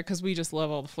either because we just love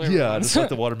all the flavors. Yeah, I just like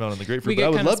the watermelon and the grapefruit. But I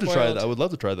would love to try that. I would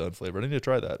love to try the unflavored. I need to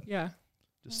try that. Yeah.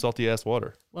 Just salty ass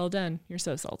water. Well done. You're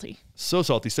so salty. So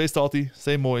salty.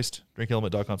 Stay moist.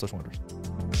 Drinkelement.com/wonders.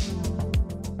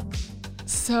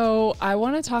 So I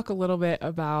want to talk a little bit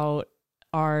about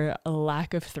our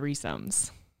lack of threesomes.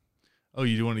 Oh,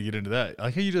 you do want to get into that? I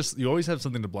like how you always have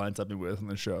something to blindside me with on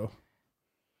the show.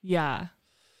 Yeah.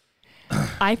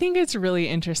 I think it's really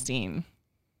interesting.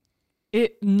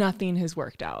 Nothing has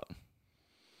worked out.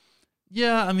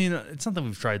 Yeah, I mean, it's not that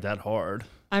we've tried that hard.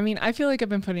 I mean, I feel like I've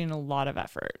been putting in a lot of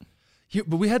effort. Yeah,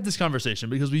 but we had this conversation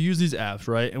because we use these apps,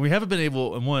 right? And we haven't been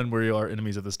able, and one, we are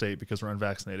enemies of the state because we're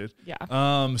unvaccinated. Yeah.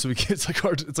 So we get, it's like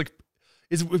hard. It's like,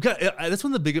 we've got, that's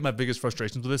one of my biggest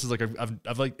frustrations with this is like,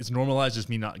 I've like, it's normalized just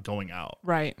me not going out.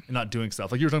 Right. And not doing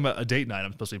stuff. Like you were talking about a date night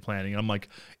I'm supposed to be planning. And I'm like,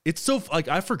 it's so, like,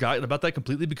 I've forgotten about that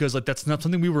completely because like, that's not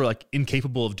something we were like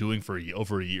incapable of doing for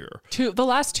over a year. The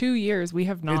last 2 years, we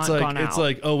have not gone out. It's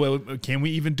like, oh, well, can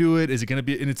we even do it? Is it going to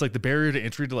be, and it's like the barrier to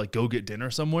entry to like go get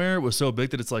dinner somewhere was so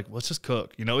big that it's like, let's just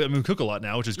cook, I mean, we cook a lot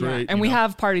now, which is great. And we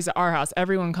have parties at our house.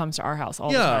 Everyone comes to our house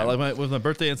all the time. Yeah. Like with my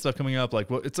birthday and stuff coming up, like,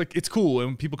 well, it's like, it's cool.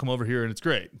 And people come over here and it's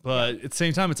great. But at the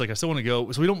same time, it's like, I still want to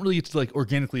go. So we don't really get to like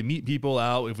organically meet people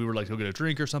out if we were like go get a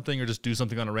drink or something or just do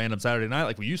something on a random Saturday night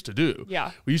like we used to do. Yeah.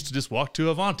 We used to just walk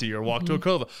to Avanti or walk to a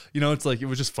Cova. It's like, it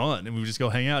was just fun. And we would just go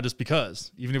hang out just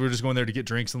because, even if we were just going there to get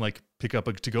drinks and like pick up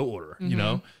a to-go order,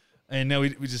 And now we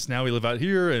live out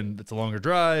here and it's a longer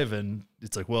drive. And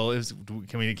it's like, well,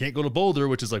 can't go to Boulder,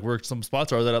 which is like where some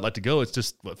spots are that I'd like to go. It's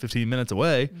just 15 minutes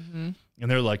away. Mm-hmm. And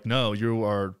they're like, no, you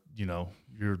are, you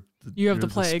have the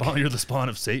plague. You're the spawn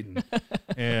of Satan.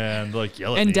 And like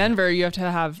yell at me. In Denver, you have to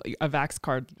have a vax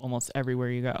card almost everywhere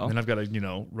you go. And I've got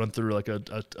to, run through like a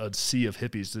sea of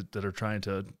hippies that are trying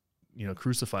to,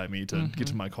 crucify me to get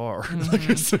to my car. Like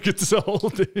it's the whole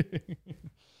thing.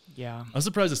 Yeah. I'm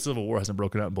surprised the Civil War hasn't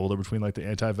broken out in Boulder between like the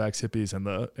anti-vax hippies and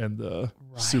the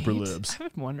super libs.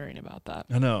 I've been wondering about that.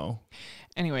 I know.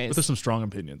 Anyways. But there's some strong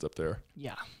opinions up there.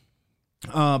 Yeah.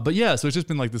 But yeah, so it's just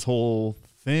been like this whole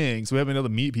thing. So we haven't been able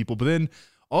to meet people. But then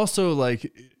also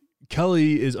like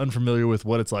Kelly is unfamiliar with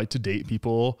what it's like to date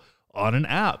people on an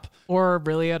app. Or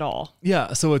really at all.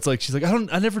 Yeah. So it's like, she's like,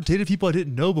 I never dated people I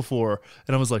didn't know before.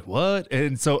 And I was like, what?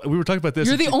 And so we were talking about this.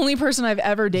 You're the only person I've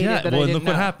ever dated that I didn't know. Look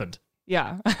what happened.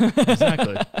 Yeah.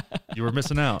 Exactly. You were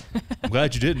missing out. I'm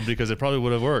glad you didn't because it probably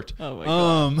would have worked. Oh my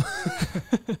God.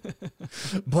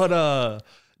 But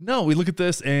no, we look at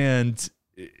this and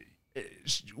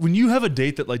when you have a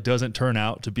date that like doesn't turn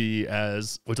out to be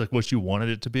what you wanted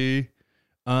it to be,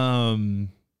 you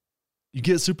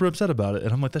get super upset about it.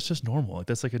 And I'm like, that's just normal. Like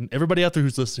that's like everybody out there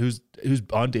who's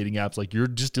on dating apps, like you're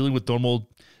just dealing with normal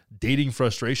dating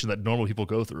frustration that normal people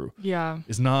go through. Yeah.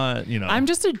 It's not, I'm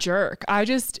just a jerk.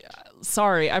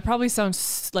 Sorry, I probably sound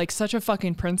like such a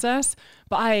fucking princess,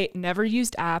 but I never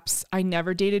used apps. I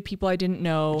never dated people I didn't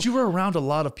know. But you were around a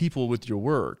lot of people with your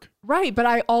work. Right. But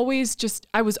I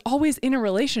was always in a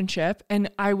relationship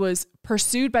and I was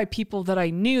pursued by people that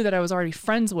I knew that I was already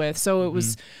friends with. So it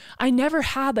was, I never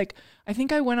had I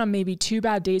think I went on maybe 2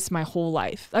 bad dates my whole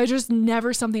life. I just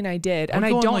never something I did. And I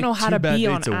don't know how to be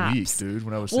on apps. A week, dude,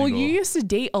 when I was single. Well, you used to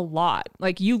date a lot.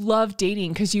 Like you love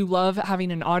dating because you love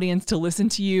having an audience to listen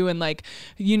to you and like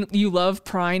you love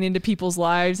prying into people's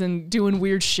lives and doing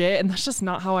weird shit. And that's just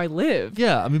not how I live.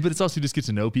 Yeah. I mean, but it's also you just get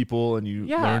to know people and you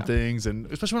learn things. And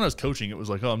especially when I was coaching, it was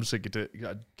like, oh, I'm just like get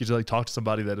to like talk to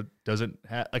somebody that doesn't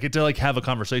have, I get to like have a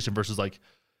conversation versus like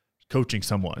coaching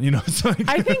someone, It's like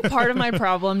I think part of my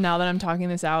problem now that I'm talking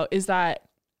this out is that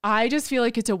I just feel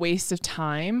like it's a waste of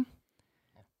time.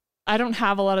 I don't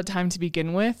have a lot of time to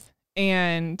begin with.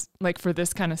 And like for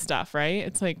this kind of stuff, right?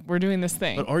 It's like, we're doing this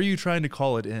thing. But are you trying to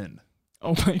call it in?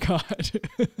 Oh my God.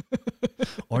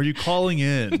 Are you calling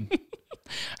in?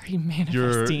 Are you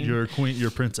manifesting? Your queen,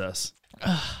 your princess.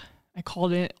 I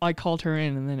called her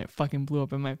in, and then it fucking blew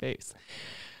up in my face.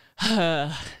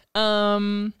 I'll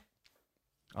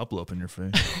blow up in your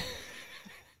face.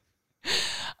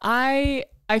 I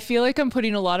feel like I'm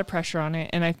putting a lot of pressure on it,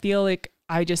 and I feel like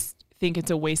I just think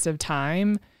it's a waste of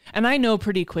time. And I know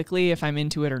pretty quickly if I'm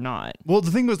into it or not. Well,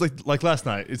 the thing was like last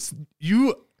night, it's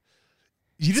you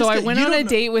just so I went on a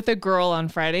date with a girl on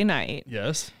Friday night.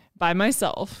 Yes. By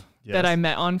myself. Yes. That I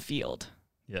met on Field.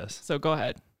 Yes. So go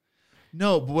ahead.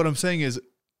 No, but what I'm saying is,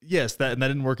 yes, that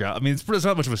didn't work out. I mean, it's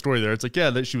not much of a story there. It's like, yeah,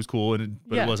 that she was cool,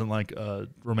 but it wasn't like a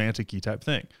romantic-y type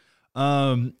thing.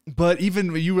 But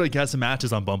even you like had some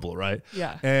matches on Bumble, right?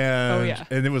 Yeah.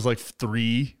 And it was like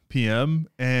 3 p.m.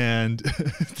 and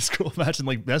this girl matched and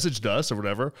like messaged us or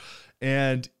whatever.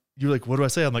 And you're like, what do I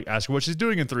say? I'm like, ask her what she's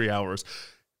doing in 3 hours.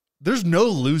 There's no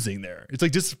losing there. It's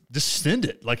like, just send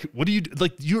it. Like, what do you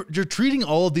like? You're treating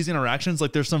all of these interactions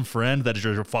like there's some friend that is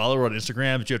your follower on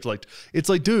Instagram that you have to like, it's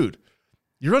like, dude,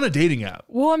 you're on a dating app.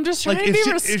 Well, I'm just trying to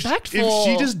be respectful. If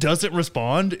she just doesn't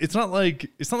respond, it's not like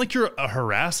you're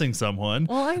harassing someone.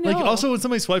 Well, I know. Like also when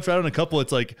somebody swipes right on a couple,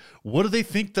 it's like, what do they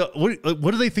think what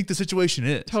do they think the situation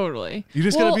is? Totally. You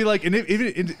just gotta be like, and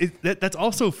that's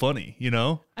also funny, you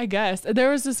know? I guess there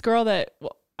was this girl that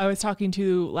I was talking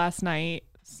to last night,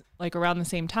 like around the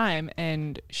same time,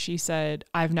 and she said,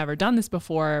 I've never done this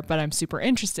before, but I'm super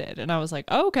interested. And I was like,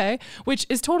 oh, okay, which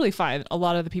is totally fine. A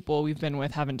lot of the people we've been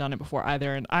with haven't done it before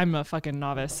either, and I'm a fucking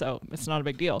novice, so it's not a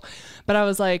big deal. But I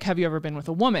was like, have you ever been with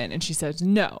a woman? And she said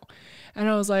no. And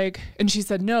I was like, and she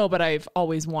said no, but I've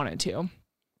always wanted to.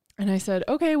 And I said,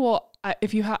 okay, well,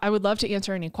 I would love to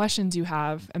answer any questions you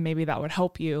have, and maybe that would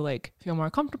help you like feel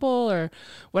more comfortable or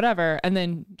whatever. And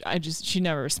then she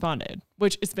never responded,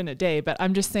 which it's been a day, but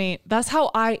I'm just saying that's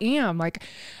how I am. Like,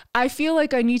 I feel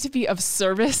like I need to be of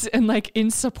service and like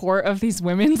in support of these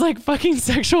women's like fucking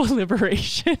sexual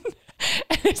liberation.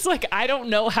 And it's like, I don't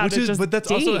know how to just but that's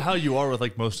date. also how you are with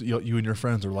like most you and your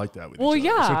friends are like that with well, each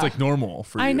other. yeah. So it's like normal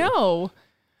for you. I know.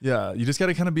 Yeah, you just got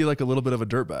to kind of be like a little bit of a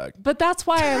dirtbag. But that's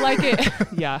why I like it.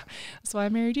 Yeah, that's why I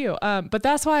married you. But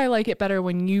that's why I like it better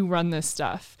when you run this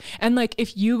stuff. And like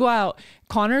if you go out,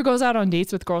 Connor goes out on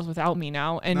dates with girls without me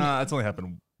now. And that's only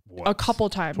happened once. A couple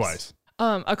times. Twice.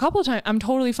 A couple times. I'm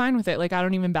totally fine with it. Like I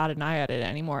don't even bat an eye at it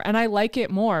anymore. And I like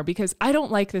it more because I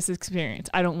don't like this experience.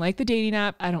 I don't like the dating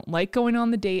app. I don't like going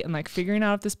on the date and like figuring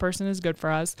out if this person is good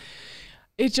for us.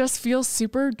 It just feels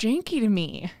super janky to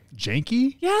me.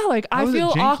 Janky? Yeah, like I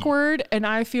feel awkward and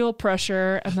I feel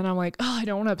pressure. And then I'm like, oh, I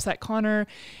don't want to upset Connor.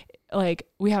 Like,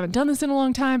 we haven't done this in a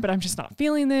long time, but I'm just not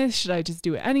feeling this. Should I just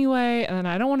do it anyway? And then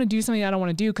I don't want to do something I don't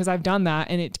want to do because I've done that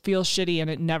and it feels shitty and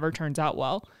it never turns out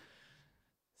well.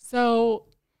 So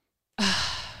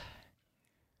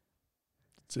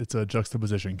it's a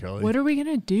juxtaposition, Kelly. What are we going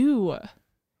to do?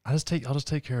 I'll just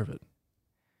take care of it.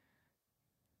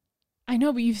 I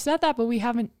know, but you've said that, but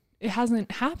it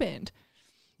hasn't happened.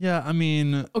 Yeah, I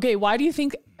mean... Okay, why do you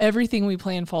think everything we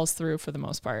plan falls through for the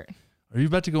most part? Are you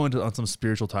about to go on some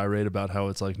spiritual tirade about how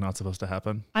it's like not supposed to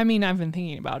happen? I mean, I've been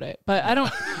thinking about it, but I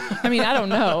don't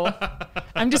know.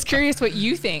 I'm just curious what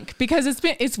you think because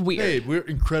it's weird. Hey, we're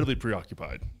incredibly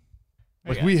preoccupied.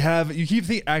 Like okay. You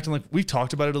keep acting like we've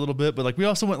talked about it a little bit, but like we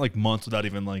also went like months without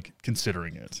even like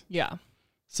considering it. Yeah.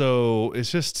 So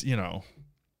it's just,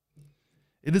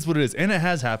 it is what it is. And it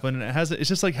has happened. And it's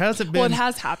just like, hasn't been. Well, it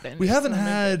has happened. We haven't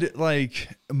had like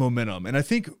momentum. And I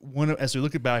think as we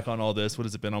look back on all this, what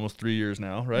has it been? Almost 3 years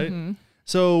now, right? Mm-hmm.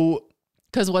 So.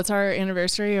 Because what's our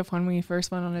anniversary of when we first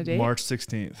went on a date? March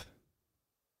 16th.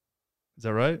 Is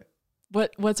that right?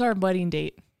 What's our wedding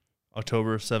date?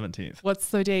 October 17th. What's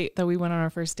the date that we went on our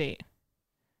first date?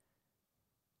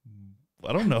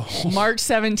 I don't know. March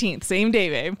 17th. Same day,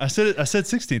 babe. I said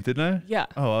 16th, didn't I? Yeah.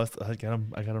 Oh, I got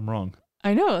him wrong.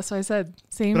 I know. That's why I said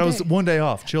same day. But I was one day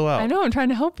off. Chill out. I know. I'm trying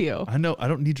to help you. I know. I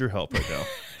don't need your help right now.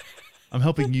 I'm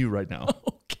helping you right now.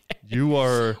 Okay. You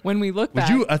are. When we look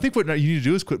back. I think what you need to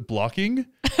do is quit blocking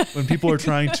when people are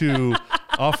trying to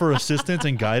offer assistance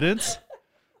and guidance.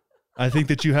 I think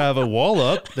that you have a wall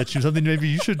up something maybe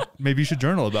you should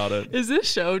journal about it. Is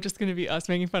this show just going to be us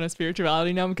making fun of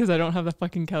spirituality now because I don't have the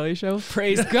fucking Kelly show?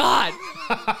 Praise God.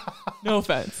 No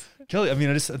offense. Kelly, I mean,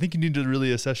 I think you need to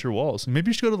really assess your walls. Maybe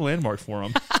you should go to the Landmark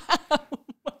Forum. Oh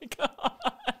my God.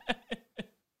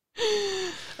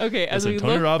 Okay, as Listen, we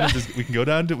Tony look Robbins we can go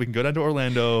down to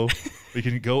Orlando. We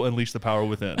can go unleash the power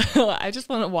within. I just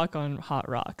want to walk on hot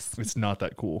rocks. It's not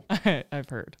that cool. I've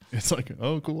heard. It's like,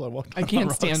 oh, cool. I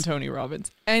can't stand Tony Robbins.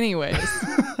 Anyways.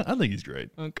 I think he's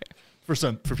great. Okay.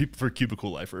 For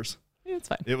cubicle lifers. It's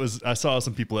fine. I saw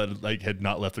some people that had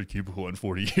not left their cubicle in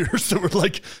 40 years. So we're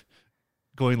like,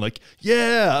 going like,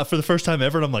 yeah, for the first time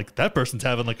ever. And I'm like, that person's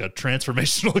having like a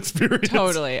transformational experience.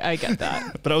 Totally. I get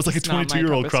that. But I was like It's a not my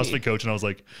 22-year-old cup of tea. CrossFit coach, and I was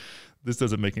like, this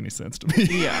doesn't make any sense to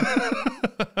me. Yeah.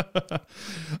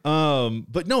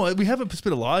 But no, we haven't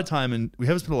spent a lot of time in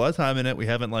it. We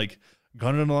haven't like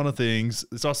gone into a lot of things.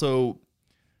 It's also,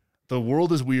 the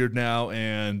world is weird now,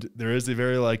 and there is a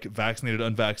very like vaccinated,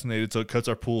 unvaccinated. So it cuts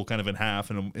our pool kind of in half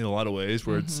in a lot of ways,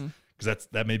 where it's, because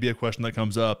that may be a question that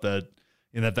comes up, that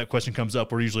that question comes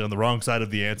up, we're usually on the wrong side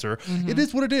of the answer. It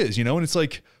is what it is, and it's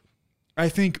like, I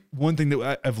think one thing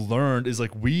that I've learned is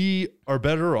like, we are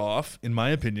better off, in my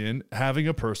opinion, having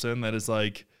a person that is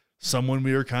like someone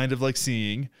we are kind of like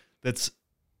seeing, that's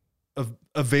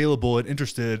available and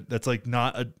interested. That's like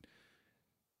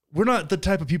we're not the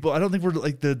type of people. I don't think we're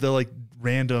like the like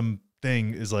random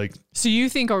thing is like. So you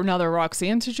think another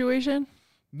Roxanne situation?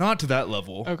 Not to that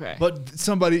level. Okay. But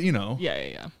somebody,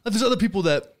 Yeah. There's other people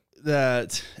that,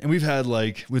 and we've had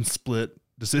like, when split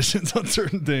decisions on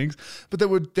certain things, but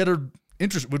that are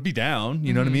interested, would be down,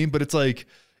 you know what I mean? But it's like,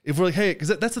 if we're like, hey, because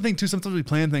that's the thing too, sometimes we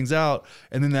plan things out,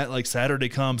 and then that like Saturday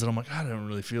comes and I'm like, I don't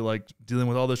really feel like dealing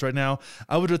with all this right now.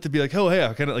 I would have to be like, oh, hey,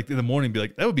 I kind of like in the morning be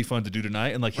like, that would be fun to do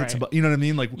tonight, and like hit somebody, you know what I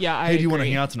mean? Like, yeah, hey, do you want to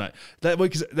agree. hang out tonight? That way,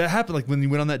 because that happened like when you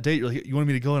went on that date, you're like, you wanted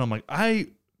me to go, and I'm like,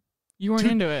 you weren't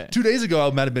into it. 2 days ago, I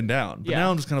might have been down, but Yeah.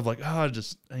 now I'm just kind of like, I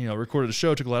just, recorded a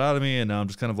show, took a lot out of me, and now I'm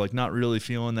just kind of like not really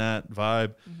feeling that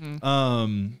vibe.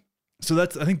 So I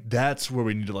think that's where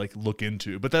we need to like look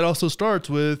into, but that also starts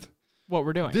with What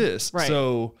we're doing. this. Right.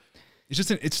 So it's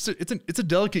a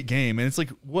delicate game, and it's like,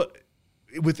 what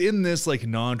within this like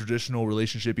non-traditional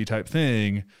relationship-y type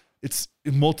thing, it's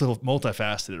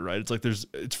multifaceted, right? It's like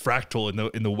it's fractal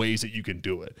in the ways that you can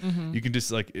do it. You can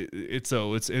just like it's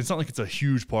not like it's a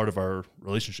huge part of our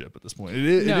relationship at this point.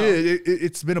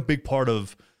 It's been a big part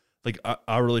of like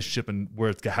our relationship and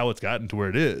how it's gotten to where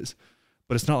it is,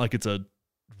 but it's not like it's a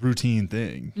routine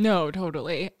thing. No,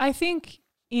 totally. I think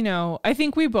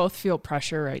we both feel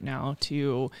pressure right now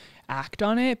to act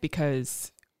on it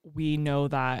because we know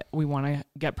that we want to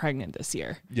get pregnant this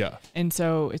year. Yeah. And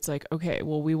so it's like, okay,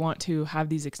 well, we want to have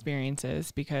these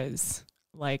experiences because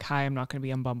like, hi, I'm not going to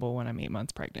be on Bumble when I'm 8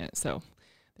 months pregnant. So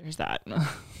there's that.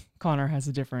 Connor has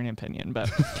a different opinion, but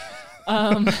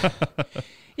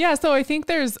yeah, so I think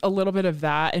there's a little bit of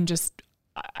that, and just,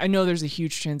 I know there's a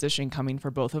huge transition coming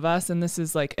for both of us. And this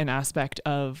is like an aspect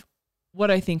of what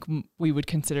I think we would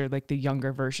consider like the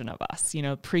younger version of us,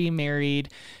 pre-married,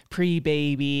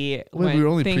 pre-baby. Well, we were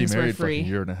only things pre-married were free. for like a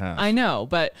year and a half. I know,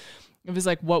 but it was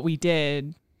like what we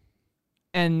did.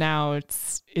 And now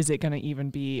is it going to even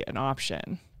be an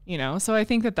option? So I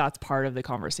think that that's part of the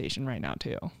conversation right now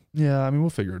too. Yeah. I mean, we'll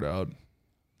figure it out.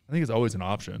 I think it's always an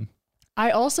option.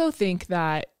 I also think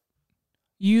that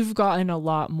you've gotten a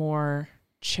lot more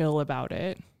chill about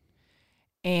it,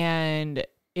 and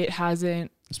it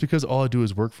hasn't. It's because all I do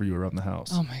is work for you around the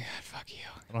house. Oh my God, fuck you.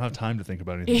 I don't have time to think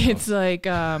about anything It's like,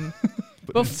 but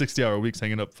 60-hour weeks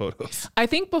hanging up photos. I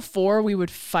think before we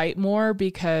would fight more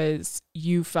because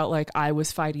you felt like I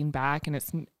was fighting back,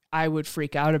 and I would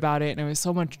freak out about it, and it was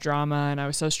so much drama, and I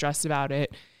was so stressed about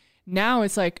it. Now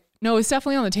it's like, no, it's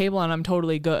definitely on the table, and I'm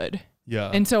totally good.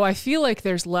 Yeah. And so I feel like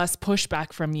there's less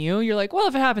pushback from you. You're like, well,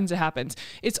 if it happens, it happens.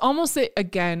 It's almost that,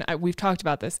 again, we've talked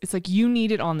about this. It's like you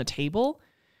need it on the table,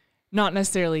 not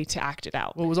necessarily to act it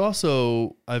out. Well, it was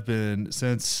also, I've been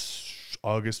since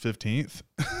August 15th,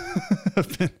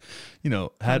 I've been,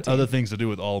 had other things to do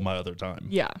with all my other time.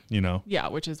 Yeah. Yeah,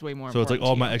 which is way more So important. it's like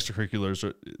all to my you.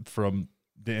 extracurriculars from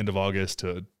the end of August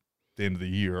to the end of the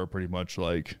year are pretty much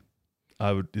like,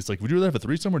 it's like, would you rather have a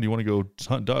threesome or do you want to go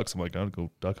hunt ducks? I'm like, I would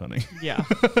go duck hunting. Yeah.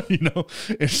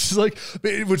 It's just like,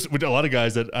 which a lot of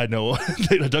guys that I know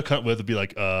they duck hunt with would be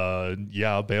like,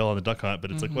 yeah, I'll bail on the duck hunt.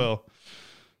 But it's like, well,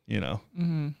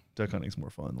 duck hunting's more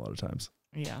fun a lot of times.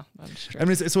 Yeah, that's true. I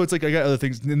mean, so it's like, I got other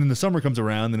things. And then the summer comes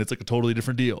around and it's like a totally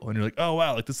different deal. And you're like, oh,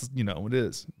 wow, like this is, it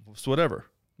is. So whatever.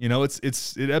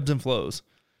 It ebbs and flows.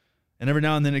 And every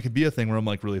now and then it could be a thing where I'm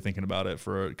like really thinking about it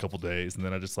for a couple days. And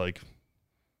then I just like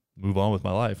move on with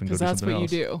my life and go do that's something what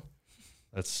else. you do.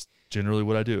 That's generally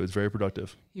what I do. It's very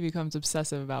productive. He becomes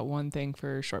obsessive about one thing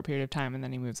for a short period of time, and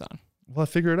then he moves on. Well, I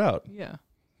figure it out. Yeah.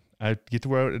 I get to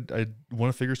where I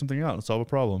want to figure something out and solve a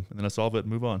problem, and then I solve it and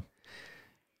move on.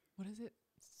 What is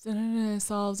it?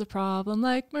 Solves a problem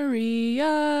like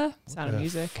Maria. Sound of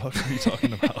Music. What the fuck are you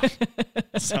talking about?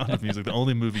 Sound of Music, the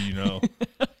only movie you know.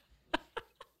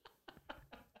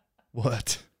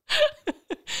 What?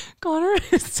 Connor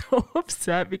is so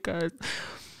upset because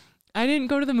I didn't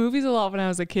go to the movies a lot when I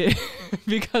was a kid.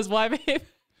 Because why, babe?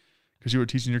 Because you were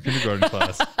teaching your kindergarten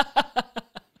class.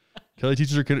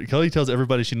 Kelly tells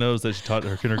everybody she knows that she taught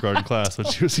her kindergarten class when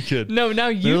she was a kid. No, now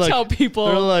you tell people.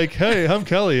 They're like, hey, I'm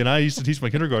Kelly, and I used to teach my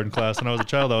kindergarten class when I was a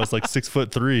child. I was like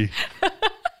 6'3",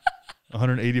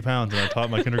 180 pounds, and I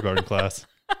taught my kindergarten class.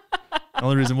 The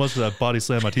only reason was because I body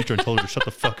slammed my teacher and told her to shut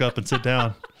the fuck up and sit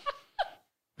down.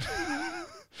 I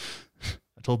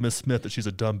told Miss Smith that she's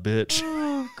a dumb bitch.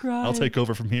 Oh, God. I'll take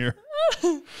over from here.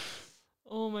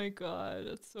 Oh my God,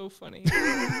 that's so funny.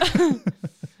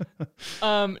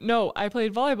 No, I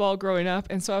played volleyball growing up,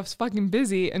 and so I was fucking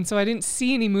busy, and so I didn't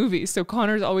see any movies. So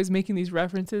Connor's always making these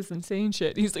references and saying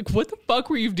shit. He's like, "What the fuck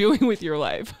were you doing with your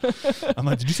life?" I'm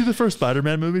like, "Did you see the first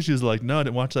Spider-Man movie?" She was like, "No, I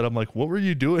didn't watch that." I'm like, "What were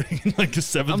you doing in like the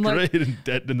seventh grade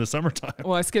in the summertime?"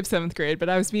 Well, I skipped 7th grade, but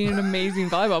I was being an amazing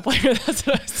volleyball player. That's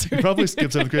what I was doing. You probably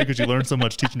skipped 7th grade because you learned so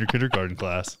much teaching your kindergarten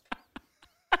class.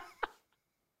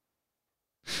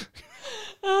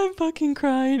 I'm fucking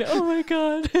crying. Oh my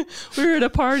God. We were at a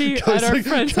party at our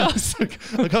friend's house. Like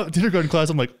kindergarten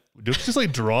class, I'm like, do you just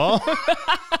like draw?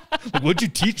 Like, what'd you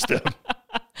teach them?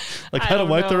 Like how to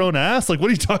wipe their own ass? Like, what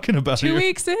are you talking about 2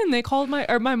 weeks in, they called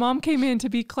my mom came in to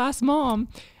be class mom.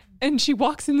 And she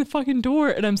walks in the fucking door,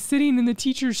 and I'm sitting in the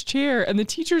teacher's chair, and the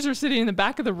teachers are sitting in the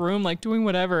back of the room, like doing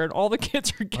whatever, and all the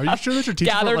kids are you sure that your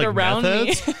teachers gathered like around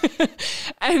me.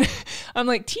 And I'm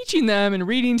like teaching them and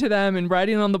reading to them and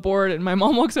writing on the board. And my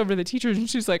mom walks over to the teachers, and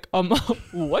she's like,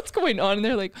 what's going on? And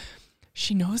they're like,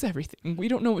 she knows everything. We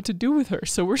don't know what to do with her,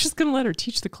 so we're just gonna let her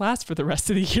teach the class for the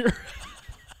rest of the year.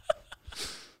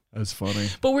 That's funny.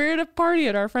 But we were at a party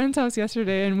at our friend's house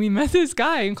yesterday, and we met this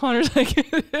guy, and Connor's like,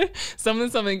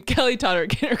 something, Kelly taught her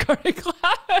kindergarten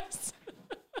class.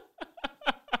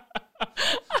 I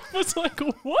was like,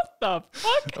 what the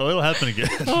fuck? Oh, it'll happen again.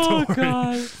 Oh,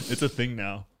 God. It's a thing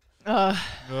now.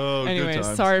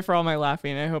 Anyways, sorry for all my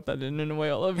laughing. I hope that didn't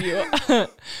annoy all of you.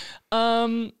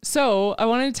 So I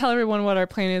wanted to tell everyone what our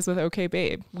plan is with OK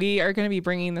Babe. We are going to be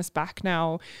bringing this back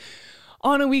now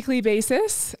on a weekly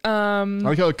basis. I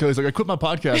like how Kelly's like, I quit my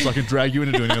podcast so I can drag you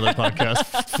into doing another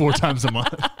podcast 4 times a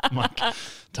month. I'm like,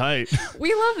 tight.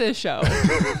 We love this show.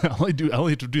 I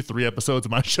only have to do 3 episodes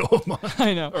of my show a month.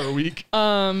 I know. Or a week.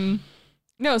 No,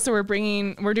 so we're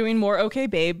doing more OK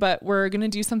Babe, but we're going to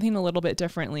do something a little bit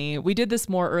differently. We did this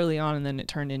more early on, and then it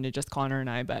turned into just Connor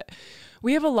and I, but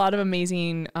we have a lot of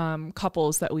amazing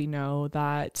couples that we know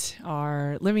that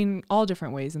are living all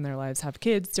different ways in their lives, have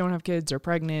kids, don't have kids, are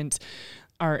pregnant,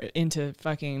 are into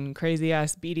fucking crazy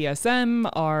ass BDSM,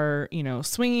 are,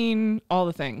 swinging, all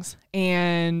the things.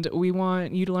 And we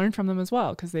want you to learn from them as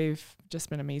well, because they've just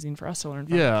been amazing for us to learn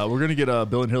from. Yeah, we're going to get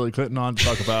Bill and Hillary Clinton on to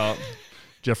talk about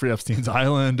Jeffrey Epstein's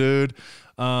island, dude.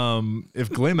 If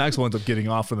Ghislaine Maxwell ends up getting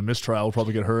off in the mistrial, we'll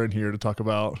probably get her in here to talk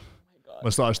about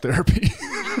massage therapy.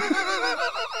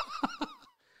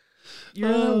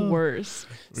 You're the worst.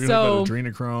 We're going to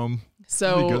have adrenochrome.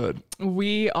 So good.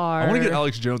 We are. I want to get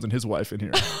Alex Jones and his wife in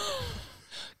here.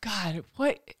 God,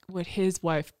 what would his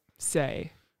wife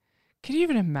say? Can you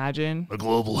even imagine? A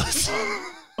globalist.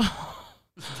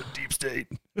 This is a deep state.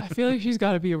 I feel like she's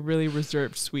got to be a really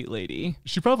reserved, sweet lady.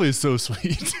 She probably is so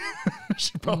sweet.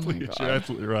 You're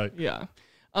absolutely right. Yeah.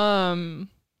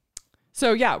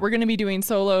 So yeah, we're going to be doing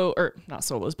solo, or not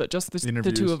solos, but just the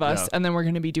 2 of us. Yeah. And then we're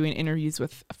going to be doing interviews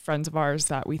with friends of ours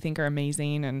that we think are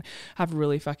amazing and have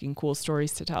really fucking cool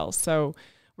stories to tell. So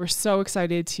we're so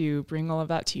excited to bring all of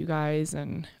that to you guys.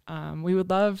 And we would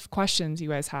love questions you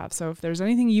guys have. So if there's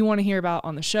anything you want to hear about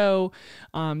on the show,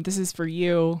 this is for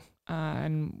you.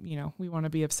 And, we want to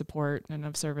be of support and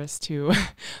of service to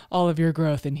all of your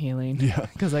growth and healing. Yeah.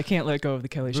 Because I can't let go of the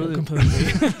Kelly Show completely.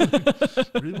 I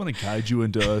really want to guide you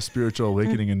into spiritual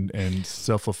awakening and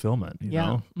self-fulfillment, you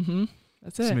know? Mm-hmm.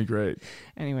 That's it. It's going to be great.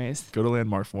 Anyways. Go to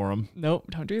Landmark Forum. Nope,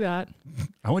 don't do that.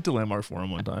 I went to Landmark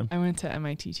Forum one time. I went to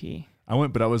MITT. I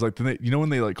went, but I was like, when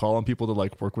they like call on people to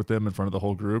like work with them in front of the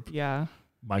whole group? Yeah.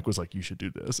 Mike was like, you should do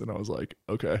this. And I was like,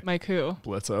 okay. Mike who?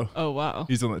 Bledsoe. Oh, wow.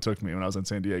 He's the one that took me when I was in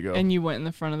San Diego. And you went in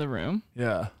the front of the room?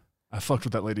 Yeah. I fucked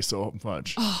with that lady so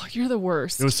much. Oh, you're the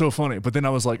worst. It was so funny. But then I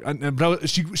was like,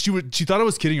 she thought I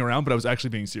was kidding around, but I was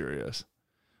actually being serious.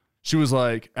 She was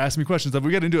like, ask me questions.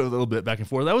 We got into it a little bit back and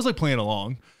forth. I was like playing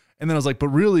along. And then I was like, but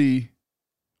really,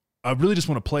 I really just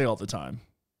want to play all the time.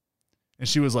 And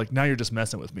she was like, now you're just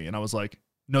messing with me. And I was like,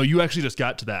 no, you actually just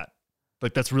got to that.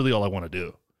 Like, that's really all I want to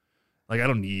do. Like, I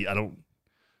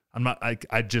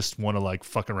just want to like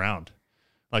fuck around.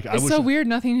 Like, it's so weird.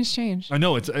 Nothing has changed. I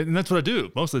know and that's what I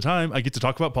do. Most of the time I get to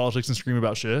talk about politics and scream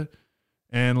about shit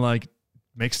and like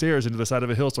make stairs into the side of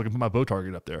a hill so I can put my bow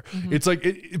target up there. Mm-hmm. It's like,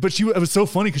 it was so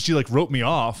funny because she like wrote me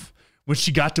off when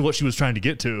she got to what she was trying to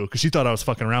get to because she thought I was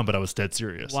fucking around, but I was dead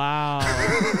serious. Wow.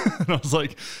 And I was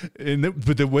like,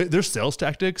 but the way their sales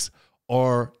tactics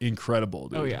are incredible,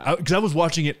 dude. Oh, yeah. Because I was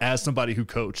watching it as somebody who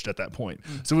coached at that point.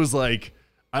 So it was like,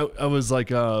 I was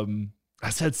like, I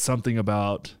said something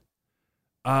about,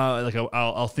 like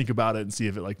I'll think about it and see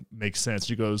if it like makes sense.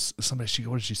 She goes, what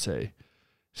did she say?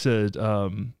 She said,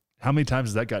 how many times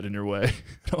has that gotten in your way?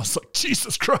 And I was like,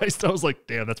 Jesus Christ. I was like,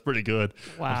 damn, that's pretty good.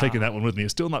 Wow. I'm taking that one with me.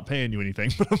 It's still not paying you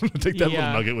anything, but I'm going to take that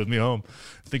little nugget with me home.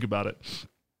 Think about it.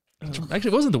 Actually,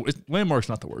 it wasn't Landmark's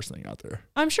not the worst thing out there.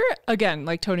 I'm sure, again,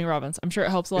 like Tony Robbins, I'm sure it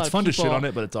helps a lot of people. It's fun to shit on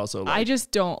it, but it's also like, I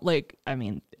just don't like, I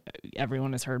mean,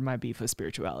 everyone has heard my beef with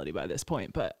spirituality by this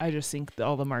point, but I just think that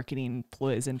all the marketing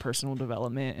ploys and personal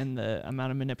development and the amount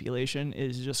of manipulation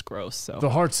is just gross. So the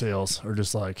hard sales are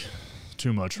just like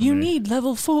too much for you me. need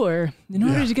level 4 in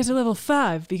order to get to level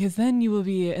 5, because then you will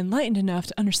be enlightened enough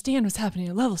to understand what's happening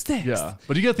at level 6. Yeah,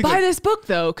 but you got to think buy like, this book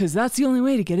though, because that's the only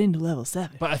way to get into level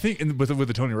 7. But I think with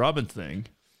the Tony Robbins thing,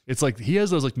 it's like he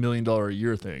has those like $1 million a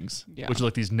year things, which are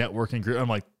like these networking groups. I'm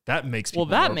like, that makes people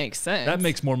makes sense. That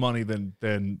makes more money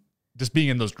than just being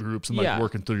in those groups and like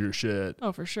working through your shit.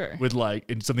 Oh, for sure. With like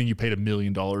it's something you paid $1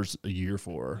 million a year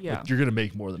for. Yeah. Like, you're gonna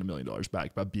make more than $1 million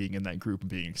back by being in that group and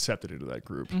being accepted into that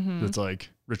group. It's like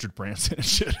Richard Branson and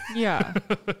shit. Yeah.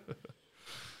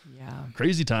 Yeah.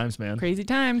 Crazy times, man. Crazy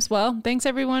times. Well, thanks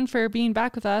everyone for being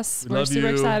back with us. We're love super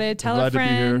you. excited. Tell We're a glad to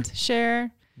be here. friend,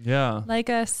 share, Yeah. like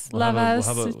us, We'll love us.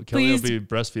 Kelly will Please, be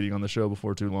breastfeeding on the show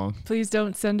before too long. please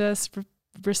don't send us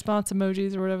response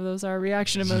emojis or whatever those are,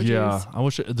 reaction emojis. Yeah, I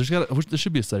wish there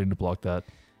should be a setting to block that.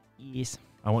 Yes.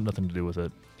 I want nothing to do with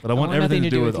it, but I want everything to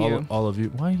do with you. all of you.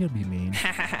 Why you gotta be mean?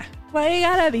 Why you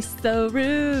gotta be so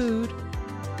rude?